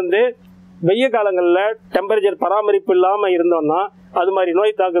 இது வந்து வெய்ய காலங்களில் டெம்பரேச்சர் பராமரிப்பு இல்லாமல் இருந்தோம்னா அது மாதிரி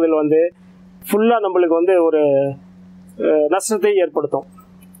நோய் தாக்குதல் வந்து ஃபுல்லாக நம்மளுக்கு வந்து ஒரு நஷ்டத்தை ஏற்படுத்தும்.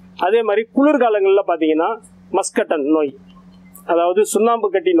 அதே மாதிரி குளிர்காலங்களில் பார்த்தீங்கன்னா மஸ்கட்டன் நோய், அதாவது சுண்ணாம்பு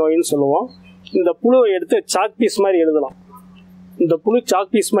கட்டி நோயின்னு சொல்லுவோம். இந்த புழுவை எடுத்து சாக் பீஸ் மாதிரி எழுதலாம். இந்த புழு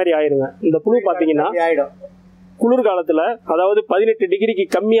சாக் பீஸ் மாதிரி ஆயிருங்க. இந்த புழு பார்த்தீங்கன்னா குளிர்காலத்தில், அதாவது 18 டிகிரிக்கு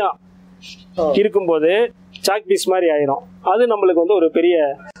கம்மியாக இருக்கும்போது சாக் பீஸ் மாதிரி ஆயிரும். அது நம்மளுக்கு வந்து ஒரு பெரிய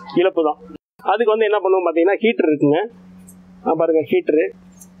இழப்பு தான். அதுக்கு வந்து என்ன பண்ணுவோம் பார்த்தீங்கன்னா, ஹீட்டர் இருக்குங்க, பாருங்க ஹீட்டரு.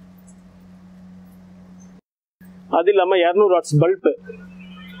 அது இல்லாமல் 200 வாட்ஸ் பல்பு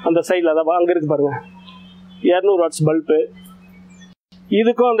அந்த சைடில், அதாவது அங்கே இருக்கு பாருங்க, 200 வாட்ஸ் பல்பு.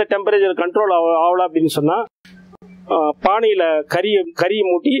 இதுக்கும் அந்த டெம்பரேச்சர் கண்ட்ரோல் ஆகலாம் அப்படின்னு சொன்னால் பானையில் கறியை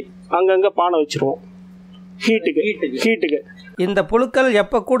மூட்டி அங்கங்கே பானை வச்சுருவோம் ஹீட்டுக்கு. இந்த புழுக்கள்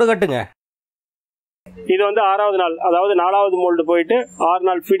எப்போ கூடு கட்டுங்க? இது வந்து 6வது நாள், அதாவது 4வது மோல்டு போயிட்டு 6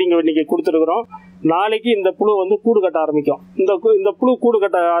 நாள் ஃபீடிங் இன்னைக்கு கொடுத்துருக்குறோம். நாளைக்கு இந்த புழு வந்து கூடு கட்ட ஆரம்பிக்கும். இந்த புழு கூடு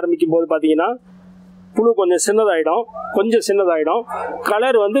கட்ட ஆரம்பிக்கும் போது பார்த்தீங்கன்னா புழு கொஞ்சம் சின்னதாயிடும்.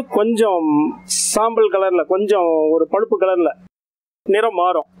 கலர் வந்து கொஞ்சம் சாம்பல் கலரில், கொஞ்சம் ஒரு பழுப்பு கலரில் நிறம்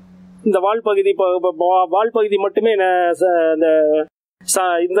மாறும். இந்த வால் பகுதி மட்டுமே இந்த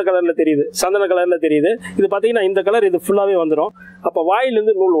இந்த கலரில் தெரியுது, சந்தன கலரில் தெரியுது. இது பார்த்தீங்கன்னா இந்த கலர் இது ஃபுல்லாகவே வந்துடும். அப்போ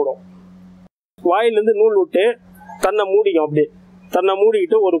வாயிலேருந்து நூல் விடும். வாயிலேருந்து நூல் விட்டு தன்னை மூடிக்கும். அப்படியே தன்னை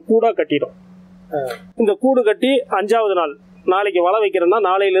மூடிக்கிட்டு ஒரு கூடாக கட்டிடும். இந்த கூடு கட்டி 5வது நாள், நாளைக்கு வலை வைக்கிறோன்னா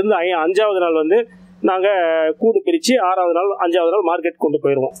நாளையிலேருந்து 5வது நாள் வந்து நாங்கள் கூடு பிரித்து 6வது நாள் 5வது நாள் மார்க்கெட் கொண்டு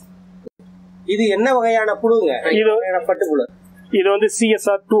போயிடுவோம். இது என்ன வகையான புழுங்க? இது பட்டுப்புழு. இது வந்து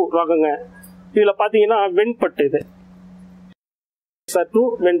CSR2 ரகங்க. இதில் பார்த்தீங்கன்னா வெண்பட்டு. இது CSR2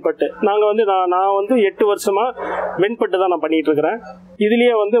 வெண்பட்டு. நாங்கள் வந்து நான் வந்து 8 வருஷமாக வெண்பட்டு தான் நான் பண்ணிகிட்டு இருக்கிறேன்.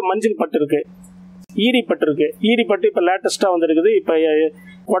 இதுலேயே வந்து மஞ்சள் பட்டு இருக்குது, ஈரிப்பட்டு இருக்குது. ஈரிப்பட்டு இப்போ லேட்டஸ்ட்டாக வந்துருக்குது. இப்போ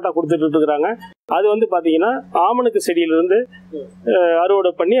கோட்டா கொடுத்துட்டு இருக்கிறாங்க. அது வந்து பார்த்தீங்கன்னா ஆமணுக்கு செடியிலிருந்து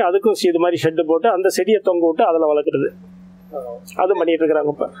அறுவடை பண்ணி அதுக்கும் இது மாதிரி ஷெட்டு போட்டு அந்த செடியை தொங்க விட்டு அதில் வளர்க்குறது, அதுவும் பண்ணிகிட்டு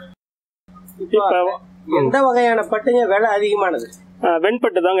இருக்கிறாங்க. இப்போ எந்த வகையான பட்டுங்க விலை அதிகமானது?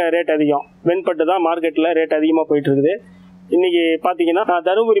 வெண்பட்டு தாங்க ரேட் அதிகம். வெண்பட்டு தான் மார்க்கெட்டில் ரேட் அதிகமாக போயிட்டு இருக்குது. இன்னைக்கு பார்த்தீங்கன்னா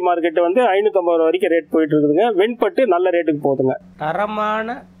தருமபுரி மார்க்கெட்டு வந்து 550 ரூபா வரைக்கும் ரேட் போயிட்டு இருக்குதுங்க. வெண்பட்டு நல்ல ரேட்டுக்கு போகுதுங்க.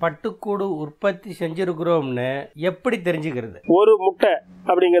 தரமான பட்டுக்கூடு உற்பத்தி செஞ்சிருக்கிறோம்னு எப்படி தெரிஞ்சுக்கிறது? ஒரு முட்டை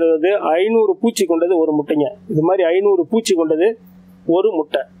அப்படிங்கிறது 500 பூச்சி கொண்டது ஒரு முட்டைங்க. இது மாதிரி 500 பூச்சி கொண்டது ஒரு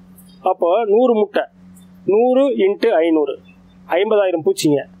முட்டை. அப்போ 100 முட்டை, 100 × 500 50,000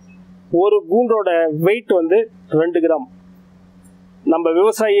 பூச்சிங்க. ஒரு கூண்டோட வெயிட் வந்து 2 கிராம். நம்ம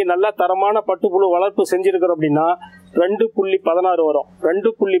விவசாயி நல்லா தரமான பட்டுப்புழு வளர்ப்பு செஞ்சுருக்கிறோம் அப்படின்னா 2.16 வரும்.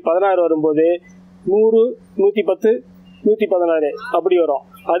 2.16 வரும்போது 100, 110, 116 அப்படி வரும்.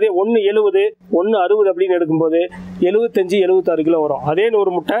 அதே 1.70, 1.60 அப்படின்னு எடுக்கும்போது 75, 76 கிலோ வரும். அதே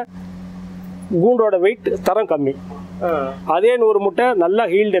 100 முட்டை கூண்டோட வெயிட் தரம் கம்மி. அதே 100 முட்டை நல்லா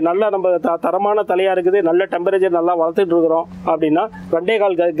ஹீல்டு, நல்லா நம்ம தரமான தலையாக இருக்குது, நல்ல டெம்பரேச்சர் நல்லா வளர்த்துட்டு இருக்கிறோம் அப்படின்னா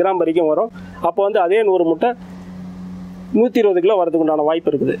 2.25 கிராம் வரைக்கும் வரும். அப்போ வந்து அதே 100 முட்டை 120 கிலோ வரதுக்கு உண்டான வாய்ப்பு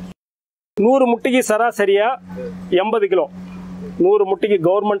இருக்குது. 100 முட்டைக்கு சராசரியாக 80 கிலோ. 100 முட்டைக்கு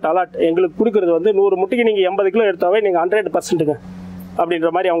கவர்மெண்ட் அலாட் எங்களுக்கு கொடுக்குறது வந்து 100 முட்டைக்கு நீங்கள் 80 கிலோ எடுத்தாவே நீங்கள் 100%ங்க அப்படின்ற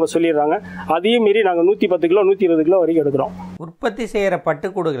மாதிரி அவங்க சொல்லிடுறாங்க. அதையும் மீறி நாங்கள் 110 கிலோ 120 கிலோ வரைக்கும் எடுக்கிறோம். உற்பத்தி செய்கிற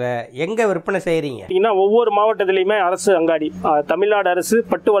பட்டுக்கூடுகளை எங்கே விற்பனை செய்கிறீங்க? ஒவ்வொரு மாவட்டத்திலையுமே அரசு அங்காடி, தமிழ்நாடு அரசு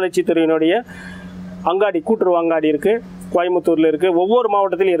பட்டு வளர்ச்சித்துறையினுடைய அங்காடி, கூட்டுறவு அங்காடி இருக்குது. கோயம்புத்தூரில் இருக்குது, ஒவ்வொரு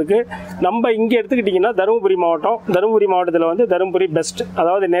மாவட்டத்திலையும் இருக்குது. நம்ம இங்கே எடுத்துக்கிட்டிங்கன்னா தருமபுரி மாவட்டம். தருமபுரி மாவட்டத்தில் வந்து தருமபுரி பெஸ்ட்,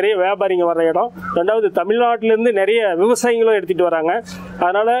 அதாவது நிறைய வியாபாரிங்க வர்ற இடம். ரெண்டாவது தமிழ்நாட்டிலேருந்து நிறைய விவசாயிகளும் எடுத்துகிட்டு வராங்க.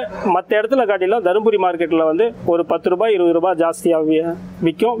 அதனால் மற்ற இடத்துல காட்டிலும் தருமபுரி மார்க்கெட்டில் வந்து ஒரு 10 ரூபாய் 20 ரூபாய் ஜாஸ்தியாக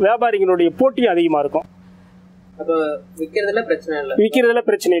விற்கும். வியாபாரிகளுடைய போட்டியும் அதிகமாக இருக்கும். விற்கிறதுல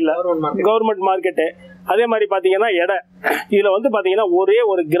பிரச்சனை இல்லை. Government market. அதே மாதிரி பார்த்தீங்கன்னா எடை, இதில் வந்து பார்த்தீங்கன்னா ஒரே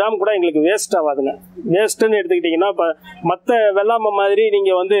ஒரு கிராம் கூட எங்களுக்கு வேஸ்ட் ஆகாதுங்க. வேஸ்ட்டுன்னு எடுத்துக்கிட்டிங்கன்னா இப்போ மற்ற வெள்ளாமை மாதிரி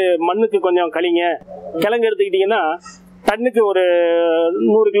நீங்கள் வந்து மண்ணுக்கு கொஞ்சம் கழிங்க, கிழங்கு எடுத்துக்கிட்டிங்கன்னா டன்னுக்கு ஒரு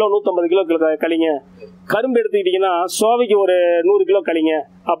 100 கிலோ 150 கிலோ கழிங்க. கரும்பு எடுத்துக்கிட்டிங்கன்னா சோவைக்கு ஒரு 100 கிலோ கழிங்க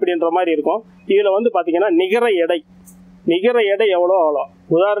அப்படின்ற மாதிரி இருக்கும். இதில் வந்து பார்த்தீங்கன்னா நிகர எடை எவ்வளோ அவ்வளோ.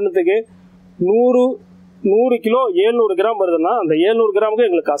 உதாரணத்துக்கு 100 கிலோ 700 கிராம் வருதுன்னா அந்த 700 கிராமுக்கு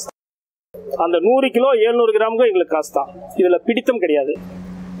எங்களுக்கு காசு தான். அந்த 100 கிலோ 700 கிராமுக்கு எங்களுக்கு காசு தான். இதில் பிடித்தம் கிடையாது.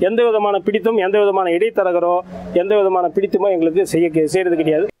 எந்த விதமான பிடித்தம், எந்த விதமான இடைத்தரகரோ எந்த விதமான பிடித்தமோ எங்களுக்கு செய்யறது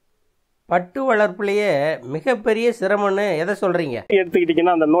கிடையாது. பட்டு வளர்ப்புலேயே மிகப்பெரிய சிரமம்னு எதை சொல்கிறீங்க?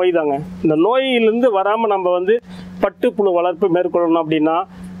 எடுத்துக்கிட்டிங்கன்னா அந்த நோய் தாங்க. இந்த நோயிலிருந்து வராமல் நம்ம வந்து பட்டுப்புழு வளர்ப்பு மேற்கொள்ளணும் அப்படின்னா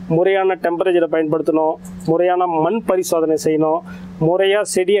முறையான டெம்பரேச்சரை பயன்படுத்தணும், முறையான மண் பரிசோதனை செய்யணும், முறையாக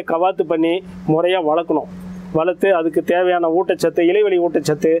செடியை கவாத்து பண்ணி முறையாக வளர்த்து அதுக்கு தேவையான ஊட்டச்சத்து, இலைவெளி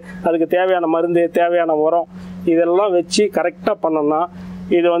ஊட்டச்சத்து, அதுக்கு தேவையான மருந்து, தேவையான உரம் இதெல்லாம் வச்சு கரெக்டாக பண்ணோம்னா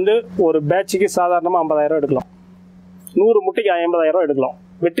இது வந்து ஒரு பேட்சுக்கு சாதாரணமாக 50,000 எடுக்கலாம். 100 முட்டைக்கு 50,000 எடுக்கலாம்,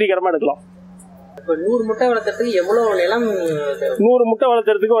 வெற்றிகரமாக எடுக்கலாம். இப்போ 100 முட்டை வளர்த்துறதுக்கு எவ்வளோ நிலம்? 100 முட்டை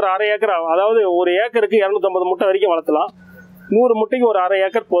வளர்த்துறதுக்கு ஒரு அரை ஏக்கர் ஆகும். அதாவது ஒரு ஏக்கருக்கு 250 முட்டை வரைக்கும் வளர்த்தலாம். 100 முட்டைக்கு ஒரு அரை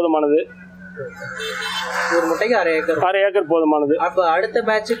ஏக்கர் போதுமானது. 100 முட்டைக்கு அரை ஏக்கர் போதுமானது. அப்போ அடுத்த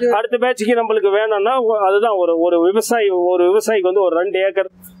பேட்சுக்கு நம்மளுக்கு வேணும்னா அதுதான் ஒரு விவசாயிக்கு வந்து ஒரு 2 ஏக்கர்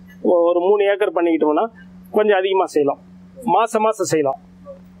ஒரு 3 ஏக்கர் பண்ணிக்கிட்டோம்னா கொஞ்சம் அதிகமாக செய்யலாம். மாசம் செய்யலாம்.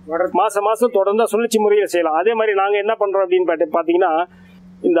 மாசம் தொடர்ந்து சுழற்சி முறையில் செய்யலாம். அதே மாதிரி நாங்கள் என்ன பண்ணுறோம் அப்படின்னு பார்த்தீங்கன்னா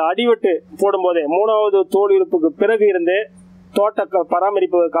இந்த அடிவெட்டு போடும்போதே 3வது தோல் இருப்புக்கு பிறகு இருந்து தோட்ட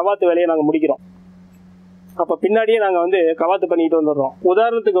பராமரிப்பு கவாத்து வேலையை நாங்கள் முடிக்கிறோம். அப்போ பின்னாடியே நாங்கள் வந்து கவாத்து பண்ணிட்டு வந்துடுறோம்.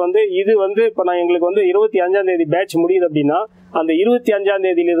 உதாரணத்துக்கு வந்து இது வந்து இப்போ எங்களுக்கு வந்து 25ஆம் தேதி பேட்ச் முடியுது அப்படின்னா அந்த 25ஆம்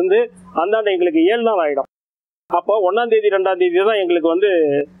தேதியிலிருந்து அந்தாண்ட எங்களுக்கு 7 நாள் ஆகிடும். அப்போ 1ஆம் தேதி 2ஆம் தேதி தான் எங்களுக்கு வந்து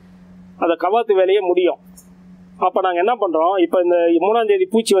அந்த கவாத்து வேலையே முடியும். அப்போ நாங்கள் என்ன பண்ணுறோம், இப்போ இந்த 3ஆம் தேதி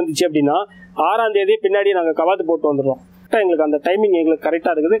பூச்சி வந்துச்சு அப்படின்னா 6ஆம் தேதி பின்னாடி நாங்கள் கவாத்து போட்டு வந்துடுறோம். எங்களுக்கு அந்த டைமிங் எங்களுக்கு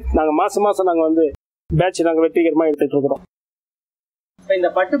கரெக்டாக இருக்குது. நாங்கள் மாதம் நாங்கள் வந்து பேட்ச் நாங்கள் வெற்றிகரமாக எடுத்துகிட்டு இருக்கிறோம். இப்போ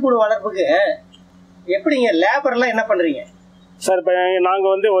இந்த பட்டுப்புழு வளர்ப்புக்கு எப்படிங்க லேபர்லாம் என்ன பண்ணுறீங்க? சார் இப்போ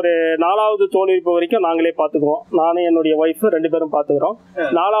நாங்கள் வந்து ஒரு 4வது தோலிருப்பு வரைக்கும் நாங்களே பார்த்துக்குவோம். நானும் என்னுடைய ஒய்ஃபு 2 பேரும் பார்த்துக்குறோம்.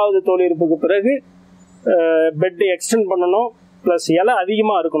 4வது தோலிருப்புக்கு பிறகு பெட்டு எக்ஸ்டெண்ட் பண்ணணும், ப்ளஸ் இலை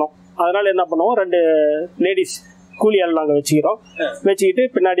அதிகமாக இருக்கணும். அதனால் என்ன பண்ணுவோம், 2 லேடிஸ் கூலி ஆள் நாங்கள் வச்சுக்கிட்டு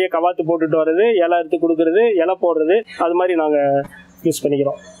பின்னாடியே கவாத்து போட்டுட்டு வர்றது, இலை எடுத்து கொடுக்குறது, இலை போடுறது, அது மாதிரி நாங்கள் யூஸ்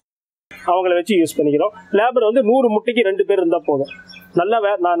பண்ணிக்கிறோம். அவங்கள வச்சு யூஸ் பண்ணிக்கிறோம். லேபர் வந்து 100 முட்டைக்கு 2 பேர் இருந்தால் போதும். நல்லா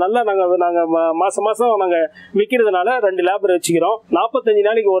நாங்கள் மாதம் நாங்கள் விற்கிறதுனால 2 லேபர் வச்சுக்கிறோம். 45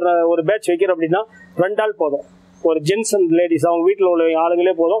 நாளைக்கு ஒரு பேட்ச் வைக்கிறோம் அப்படின்னா 2 ஆள் போதும். ஒரு ஜென்ஸ் அண்ட் லேடிஸ் அவங்க வீட்டில் உள்ள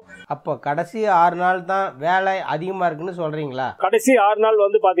ஆளுங்களே போதும். அப்போ கடைசி 6 நாள் தான் வேலை அதிகமாக இருக்குன்னு சொல்கிறீங்களா? கடைசி 6 நாள்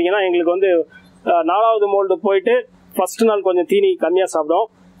வந்து பார்த்தீங்கன்னா எங்களுக்கு வந்து 4வது மோல்டு போயிட்டு ஃபர்ஸ்ட் நாள் கொஞ்சம் தீனி கம்மியாக சாப்பிடும்.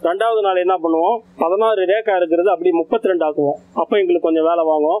 2வது நாள் என்ன பண்ணுவோம், 16 ரேக்கா இருக்கிறது அப்படி 32 ஆக்குவோம். அப்போ எங்களுக்கு கொஞ்சம் வேலை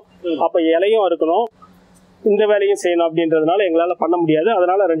வாங்குவோம். அப்போ இலையும் இருக்கணும், இந்த வேலையும் செய்யணும். அப்படின்றதுனால எங்களால் பண்ண முடியாது.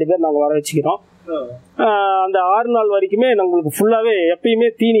 அதனால 2 பேர் நாங்கள் வர வச்சுக்கிறோம். அந்த 6 நாள் வரைக்குமே நம்மளுக்கு ஃபுல்லாகவே எப்பயுமே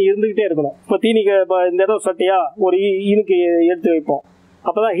தீனி இருந்துக்கிட்டே இருக்கணும். இப்போ தீனிக்கு இப்போ இந்த இடம் சொட்டையா ஒரு ஈனுக்கு எடுத்து வைப்போம்.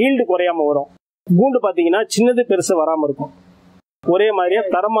 அப்போ தான் ஹீல்டு குறையாமல் வரும். கூண்டு பார்த்தீங்கன்னா சின்னது பெருசு வராமல் இருக்கும். ஒரே மாதிரியா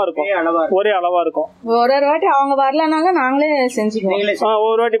தரமா இருக்கும், ஒரே அளவா இருக்கும். ஒரு வாட்டி அவங்க வரலனாலும் நாங்களே செஞ்சுக்குவோம்.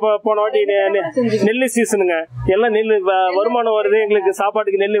 ஒரு வாட்டி போன வாட்டி நெல்லு சீசனுங்க, எல்லாம் நெல்லு வருமானம் வருது, எங்களுக்கு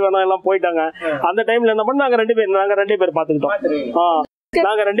சாப்பாட்டுக்கு நெல்லு வேணும், எல்லாம் போயிட்டாங்க. அந்த டைம்ல என்ன பண்ண நாங்க 2 பேர் பாத்துக்கிட்டோம்.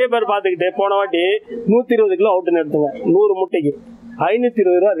 நாங்க 2 பேர் பாத்துக்கிட்டு போன வாட்டி 120 கிலோ அவுட்டுன்னு எடுத்துங்க. 100 முட்டைக்கு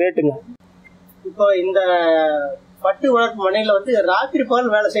 520 ரூபா ரேட்டுங்க. இப்போ இந்த பட்டு வளர்ப்பு மனையில வந்து ராத்திரி பகல்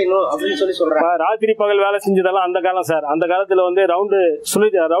வேலை செய்யணும் அப்படின்னு சொல்லி சொல்றாங்க. ராத்திரி பகல் வேலை செஞ்சதெல்லாம் அந்த காலம் சார். அந்த காலத்துல வந்து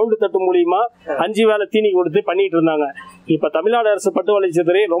ரவுண்டு தட்டு மூலியமா 5 வேலை தீனி கொடுத்து பண்ணிட்டு இருந்தாங்க. இப்ப தமிழ்நாடு அரசு பட்டு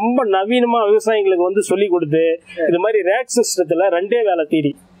வளர்ச்சித்துறை ரொம்ப நவீனமா விவசாயிகளுக்கு வந்து சொல்லி கொடுத்து இது மாதிரி ரேக் சிஸ்டத்துல 2 வேலை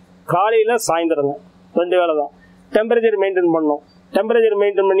தீனி, காலையில சாயந்தரம் 2 வேலை தான். டெம்பரேச்சர் மெயின்டைன் பண்ணணும். டெம்பரேச்சர்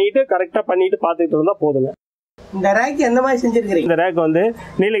மெயின்டைன் பண்ணிட்டு கரெக்டா பண்ணிட்டு பாத்துக்கிட்டு இருந்தா போதுங்க. இந்த ரேக் எந்த மாதிரி செஞ்சிருக்கீங்க? இந்த ரேக் வந்து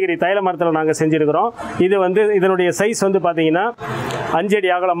நீலகிரி தைல மரத்தில் நாங்கள் செஞ்சுருக்கிறோம். இது வந்து இதனுடைய சைஸ் வந்து பார்த்தீங்கன்னா 5 அடி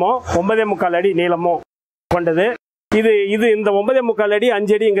அகலமோ 9.25 அடி நீளமோ கொண்டது. இந்த 9.25 அடி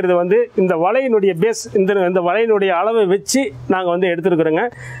 5 அடிங்கிறது வந்து இந்த வலையினுடைய பேஸ், இந்த வலையினுடைய அளவை வச்சு நாங்கள் வந்து எடுத்துருக்குறோங்க.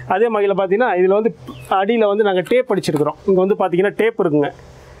 அதே மாதிரியில் பார்த்தீங்கன்னா இதில் வந்து அடியில் வந்து நாங்கள் டேப் அடிச்சிருக்கிறோம். இங்கே வந்து பார்த்தீங்கன்னா டேப் இருக்குங்க,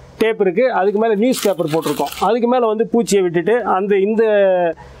 டேப் இருக்குது. அதுக்கு மேலே நியூஸ் பேப்பர் போட்டிருக்கோம். அதுக்கு மேலே வந்து பூச்சியை விட்டுட்டு இந்த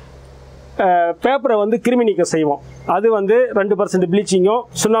பேப்பரை வந்து கிருமி நீக்கம் செய்வோம். அது வந்து 2% ப்ளீச்சிங்கும்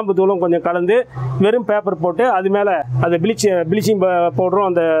சுண்ணாம்பு தூளும் கொஞ்சம் கலந்து வெறும் பேப்பர் போட்டு அது மேலே அதை ப்ளீச்சிங் பவுடரும்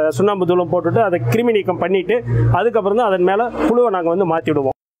அந்த சுண்ணாம்பு தூளும் போட்டுட்டு அதை கிருமி நீக்கம் பண்ணிவிட்டு அதுக்கப்புறம் தான் அதன் மேலே புழுவை நாங்கள் வந்து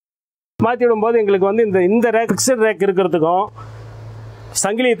மாற்றி விடும்போது எங்களுக்கு வந்து இந்த ரேக் ஃபிக்ஸட் ரேக் இருக்கிறதுக்கும்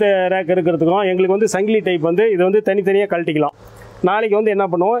சங்கிலி ரேக் இருக்கிறதுக்கும் எங்களுக்கு வந்து சங்கிலி டைப் வந்து இது வந்து தனித்தனியாக கழட்டிக்கலாம். நாளைக்கு வந்து என்ன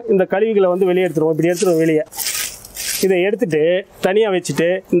பண்ணுவோம், இந்த கழிவுகளை வந்து வெளியே எடுத்துருவோம். இப்படி எடுத்துருவோம் வெளியே. இதை எடுத்துட்டு தனியாக வச்சுட்டு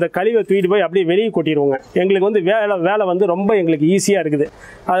இந்த கழிவை தூக்கிட்டு போய் அப்படியே வெளியே கொட்டிடுவோங்க. எங்களுக்கு வந்து வேலை வந்து ரொம்ப எங்களுக்கு ஈஸியாக இருக்குது.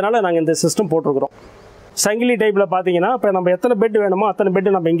 அதனால் நாங்கள் இந்த சிஸ்டம் போட்டிருக்கிறோம். சங்கிலி டைப்பில் பார்த்தீங்கன்னா இப்போ நம்ம எத்தனை பெட் வேணுமோ அத்தனை பெட்டு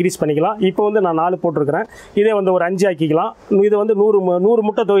நம்ம இன்க்ரீஸ் பண்ணிக்கலாம். இப்போ வந்து நான் 4 போட்டிருக்கிறேன். இதே வந்து ஒரு 5 ஆக்கிக்கலாம். இது வந்து 100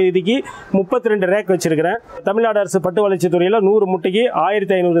 முட்டை தொகுதிக்கு 32 ரேக் வச்சுருக்கிறேன். தமிழ்நாடு அரசு பட்டு வளர்ச்சித்துறையில் 100 முட்டைக்கு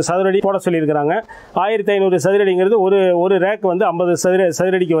 1500 சதுரடி போட சொல்லியிருக்கிறாங்க. 1500 சதுரடிங்கிறது ஒரு ரேக் வந்து 50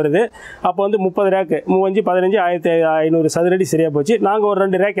 சதுரடிக்கு வருது. அப்போ வந்து 30 ரேக்கு 3 15 1500 சதுரடி சரியாக போச்சு. நாங்கள் ஒரு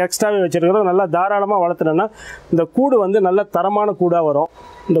 2 ரேக் எக்ஸ்ட்ராவே வச்சுருக்கிறோம். நல்லா தாராளமாக வளர்த்துனோன்னா இந்த கூடு வந்து நல்ல தரமான கூடாக வரும்.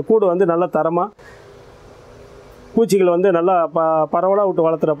 இந்த கூடு வந்து நல்ல தரமாக பூச்சிகள் வந்து நல்லா பரவலாக விட்டு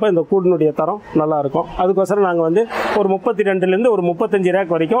வளர்த்துறப்ப இந்த கூடினுடைய தரம் நல்லாயிருக்கும். அதுக்கோசரம் நாங்கள் வந்து ஒரு 32லேருந்து ஒரு 35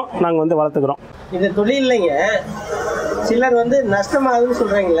 ரேக் வரைக்கும் நாங்கள் வந்து வளர்த்துக்கிறோம். இந்த தொழில்லைங்க சிலர் வந்து நஷ்டமாகுதுன்னு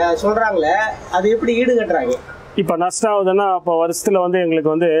சொல்கிறாங்களே, அது எப்படி ஈடு கட்டுறாங்க? இப்போ நஷ்டம் ஆகுதுன்னா இப்போ வருஷத்தில் வந்து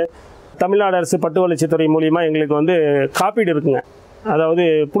எங்களுக்கு வந்து தமிழ்நாடு அரசு பட்டு வளர்ச்சித்துறை மூலிமா எங்களுக்கு வந்து காப்பீடு இருக்குங்க. அதாவது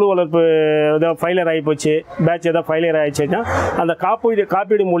புழு வளர்ப்பு ஏதாவது ஃபைலர் ஆகி போச்சு, பேட்ச் ஏதாவது ஃபைலர் ஆகிடுச்சுன்னா அந்த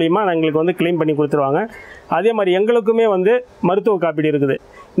காப்பீடு மூலிமா எங்களுக்கு வந்து கிளைம் பண்ணி கொடுத்துருவாங்க. அதே மாதிரி எங்களுக்குமே வந்து மருத்துவ காப்பீடு இருக்குது.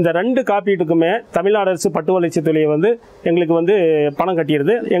 இந்த 2 காப்பீட்டுக்குமே தமிழ்நாடு அரசு பட்டு வளர்ச்சித்துறையை வந்து எங்களுக்கு வந்து பணம்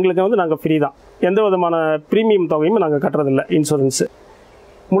கட்டிடுது. எங்களுக்கு வந்து நாங்கள் ஃப்ரீ தான், எந்த விதமான ப்ரீமியம் தொகையும் நாங்கள் கட்டுறதில்லை. இன்சூரன்ஸு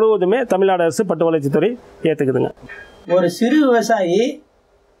முழுவதுமே தமிழ்நாடு அரசு பட்டு வளர்ச்சித்துறை ஏற்றுக்குதுங்க. ஒரு சிறு விவசாயி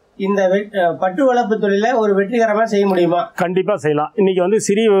இந்த பட்டு வளர்ப்பு தொழிலை ஒரு வெற்றிகரமாக செய்ய முடியுமா? கண்டிப்பாக செய்யலாம். இன்றைக்கி வந்து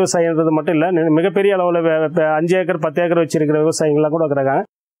சிறிய விவசாயன்றது மட்டும் இல்லை, மிகப்பெரிய அளவில் 5 ஏக்கர் 10 ஏக்கர் வச்சிருக்கிற விவசாயிகள்லாம் கூட இருக்கிறாங்க.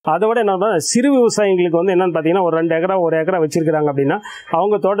 அதை விட என்ன சிறு விவசாயிகளுக்கு வந்து என்னென்னு பார்த்தீங்கன்னா ஒரு 2 ஏக்கரா 1 ஏக்கரா வச்சிருக்கிறாங்க அப்படின்னா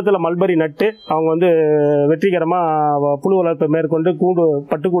அவங்க தோட்டத்தில் மல்பரி நட்டு அவங்க வந்து வெற்றிகரமாக புழு வளர்ப்பை மேற்கொண்டு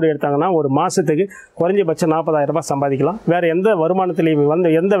பட்டுக்கூடு எடுத்தாங்கன்னா ஒரு மாதத்துக்கு குறைஞ்சபட்சம் 40,000 ரூபாய் சம்பாதிக்கலாம். வேறு எந்த வருமானத்திலையுமே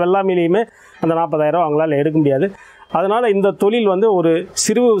வந்து எந்த வெள்ளாமையிலையுமே அந்த 40,000 ரூபா அவங்களால எடுக்க முடியாது. அதனால் இந்த தொழில் வந்து ஒரு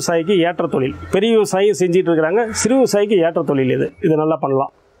சிறு விவசாயிக்கு ஏற்ற தொழில். பெரிய விவசாயியும் செஞ்சிட்டு இருக்கிறாங்க, சிறு விவசாயிக்கு ஏற்ற தொழில் இது நல்லா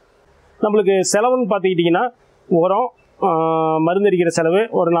பண்ணலாம். நம்மளுக்கு செலவுன்னு பார்த்துக்கிட்டிங்கன்னா உரம், மருந்தடிக்கிற செலவு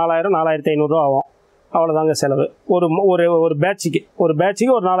ஒரு 4500 ஆகும். அவ்வளோதாங்க செலவு. ஒரு பேட்சுக்கு ஒரு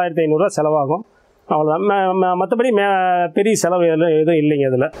 4500 செலவாகும். அவ்வளோதான். மற்றபடி பெரிய செலவு எதுவும் இல்லைங்க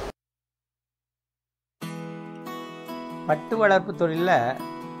இதில். பட்டு வளர்ப்பு தொழிலில்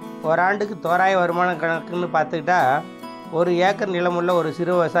ஓராண்டுக்கு தோராய வருமான கணக்குன்னு பார்த்துக்கிட்டா, 1 ஏக்கர் நிலமுள்ள ஒரு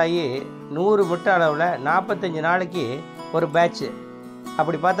சிறு விவசாயி 100 முட்டை அளவில் 45 நாளைக்கு ஒரு பேட்ச்சு,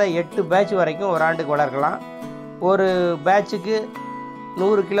 அப்படி பார்த்தா 8 பேட்ச் வரைக்கும் ஒரு ஆண்டுக்கு வளர்க்கலாம். ஒரு பேட்சுக்கு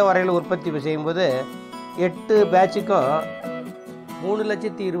 100 கிலோ வரையில் உற்பத்தி செய்யும்போது 8 பேட்சுக்கும்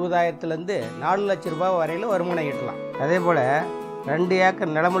 3,20,000 4 லட்ச ரூபாய் வரையில் வருமானம் ஈட்டலாம். அதே போல் 2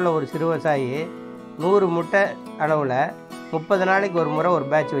 ஏக்கர் நிலமுள்ள ஒரு சிறு விவசாயி 100 முட்டை அளவில் 30 நாளைக்கு ஒரு முறை ஒரு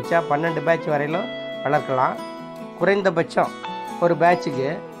பேட்ச் வச்சா 12 பேட்ச் வரையிலும் வளர்க்கலாம். குறைந்தபட்சம் ஒரு பேட்சுக்கு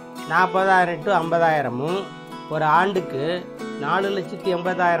 40,000 to 50,000 ஒரு ஆண்டுக்கு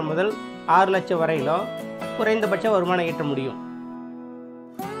 4,80,000 முதல் 6 லட்சம் வரையிலும் குறைந்தபட்ச வருமானம் ஈட்ட முடியும்.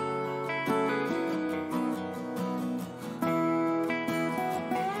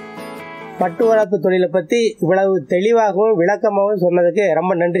 பட்டு வளர்ப்பு தொழிலை பற்றி இவ்வளவு தெளிவாகவும் விளக்கமாகவும் சொன்னதுக்கு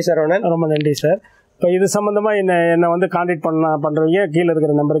ரொம்ப நன்றி சரவணன். ரொம்ப நன்றி சார். இப்போ இது சம்மந்தமாக என்னை வந்து கான்டாக்ட் பண்ணுறவங்க கீழே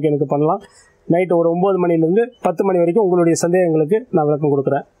இருக்கிற நம்பருக்கு எனக்கு பண்ணலாம். நைட்டு ஒரு 9 மணிலேருந்து 10 மணி வரைக்கும் உங்களுடைய சந்தேகங்களுக்கு நான் விளக்கம்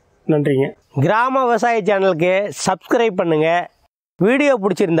கொடுக்குறேன். நன்றிங்க. கிராம விவசாய சேனலுக்கு சப்ஸ்கிரைப் பண்ணுங்கள். வீடியோ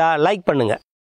பிடிச்சிருந்தா லைக் பண்ணுங்கள்.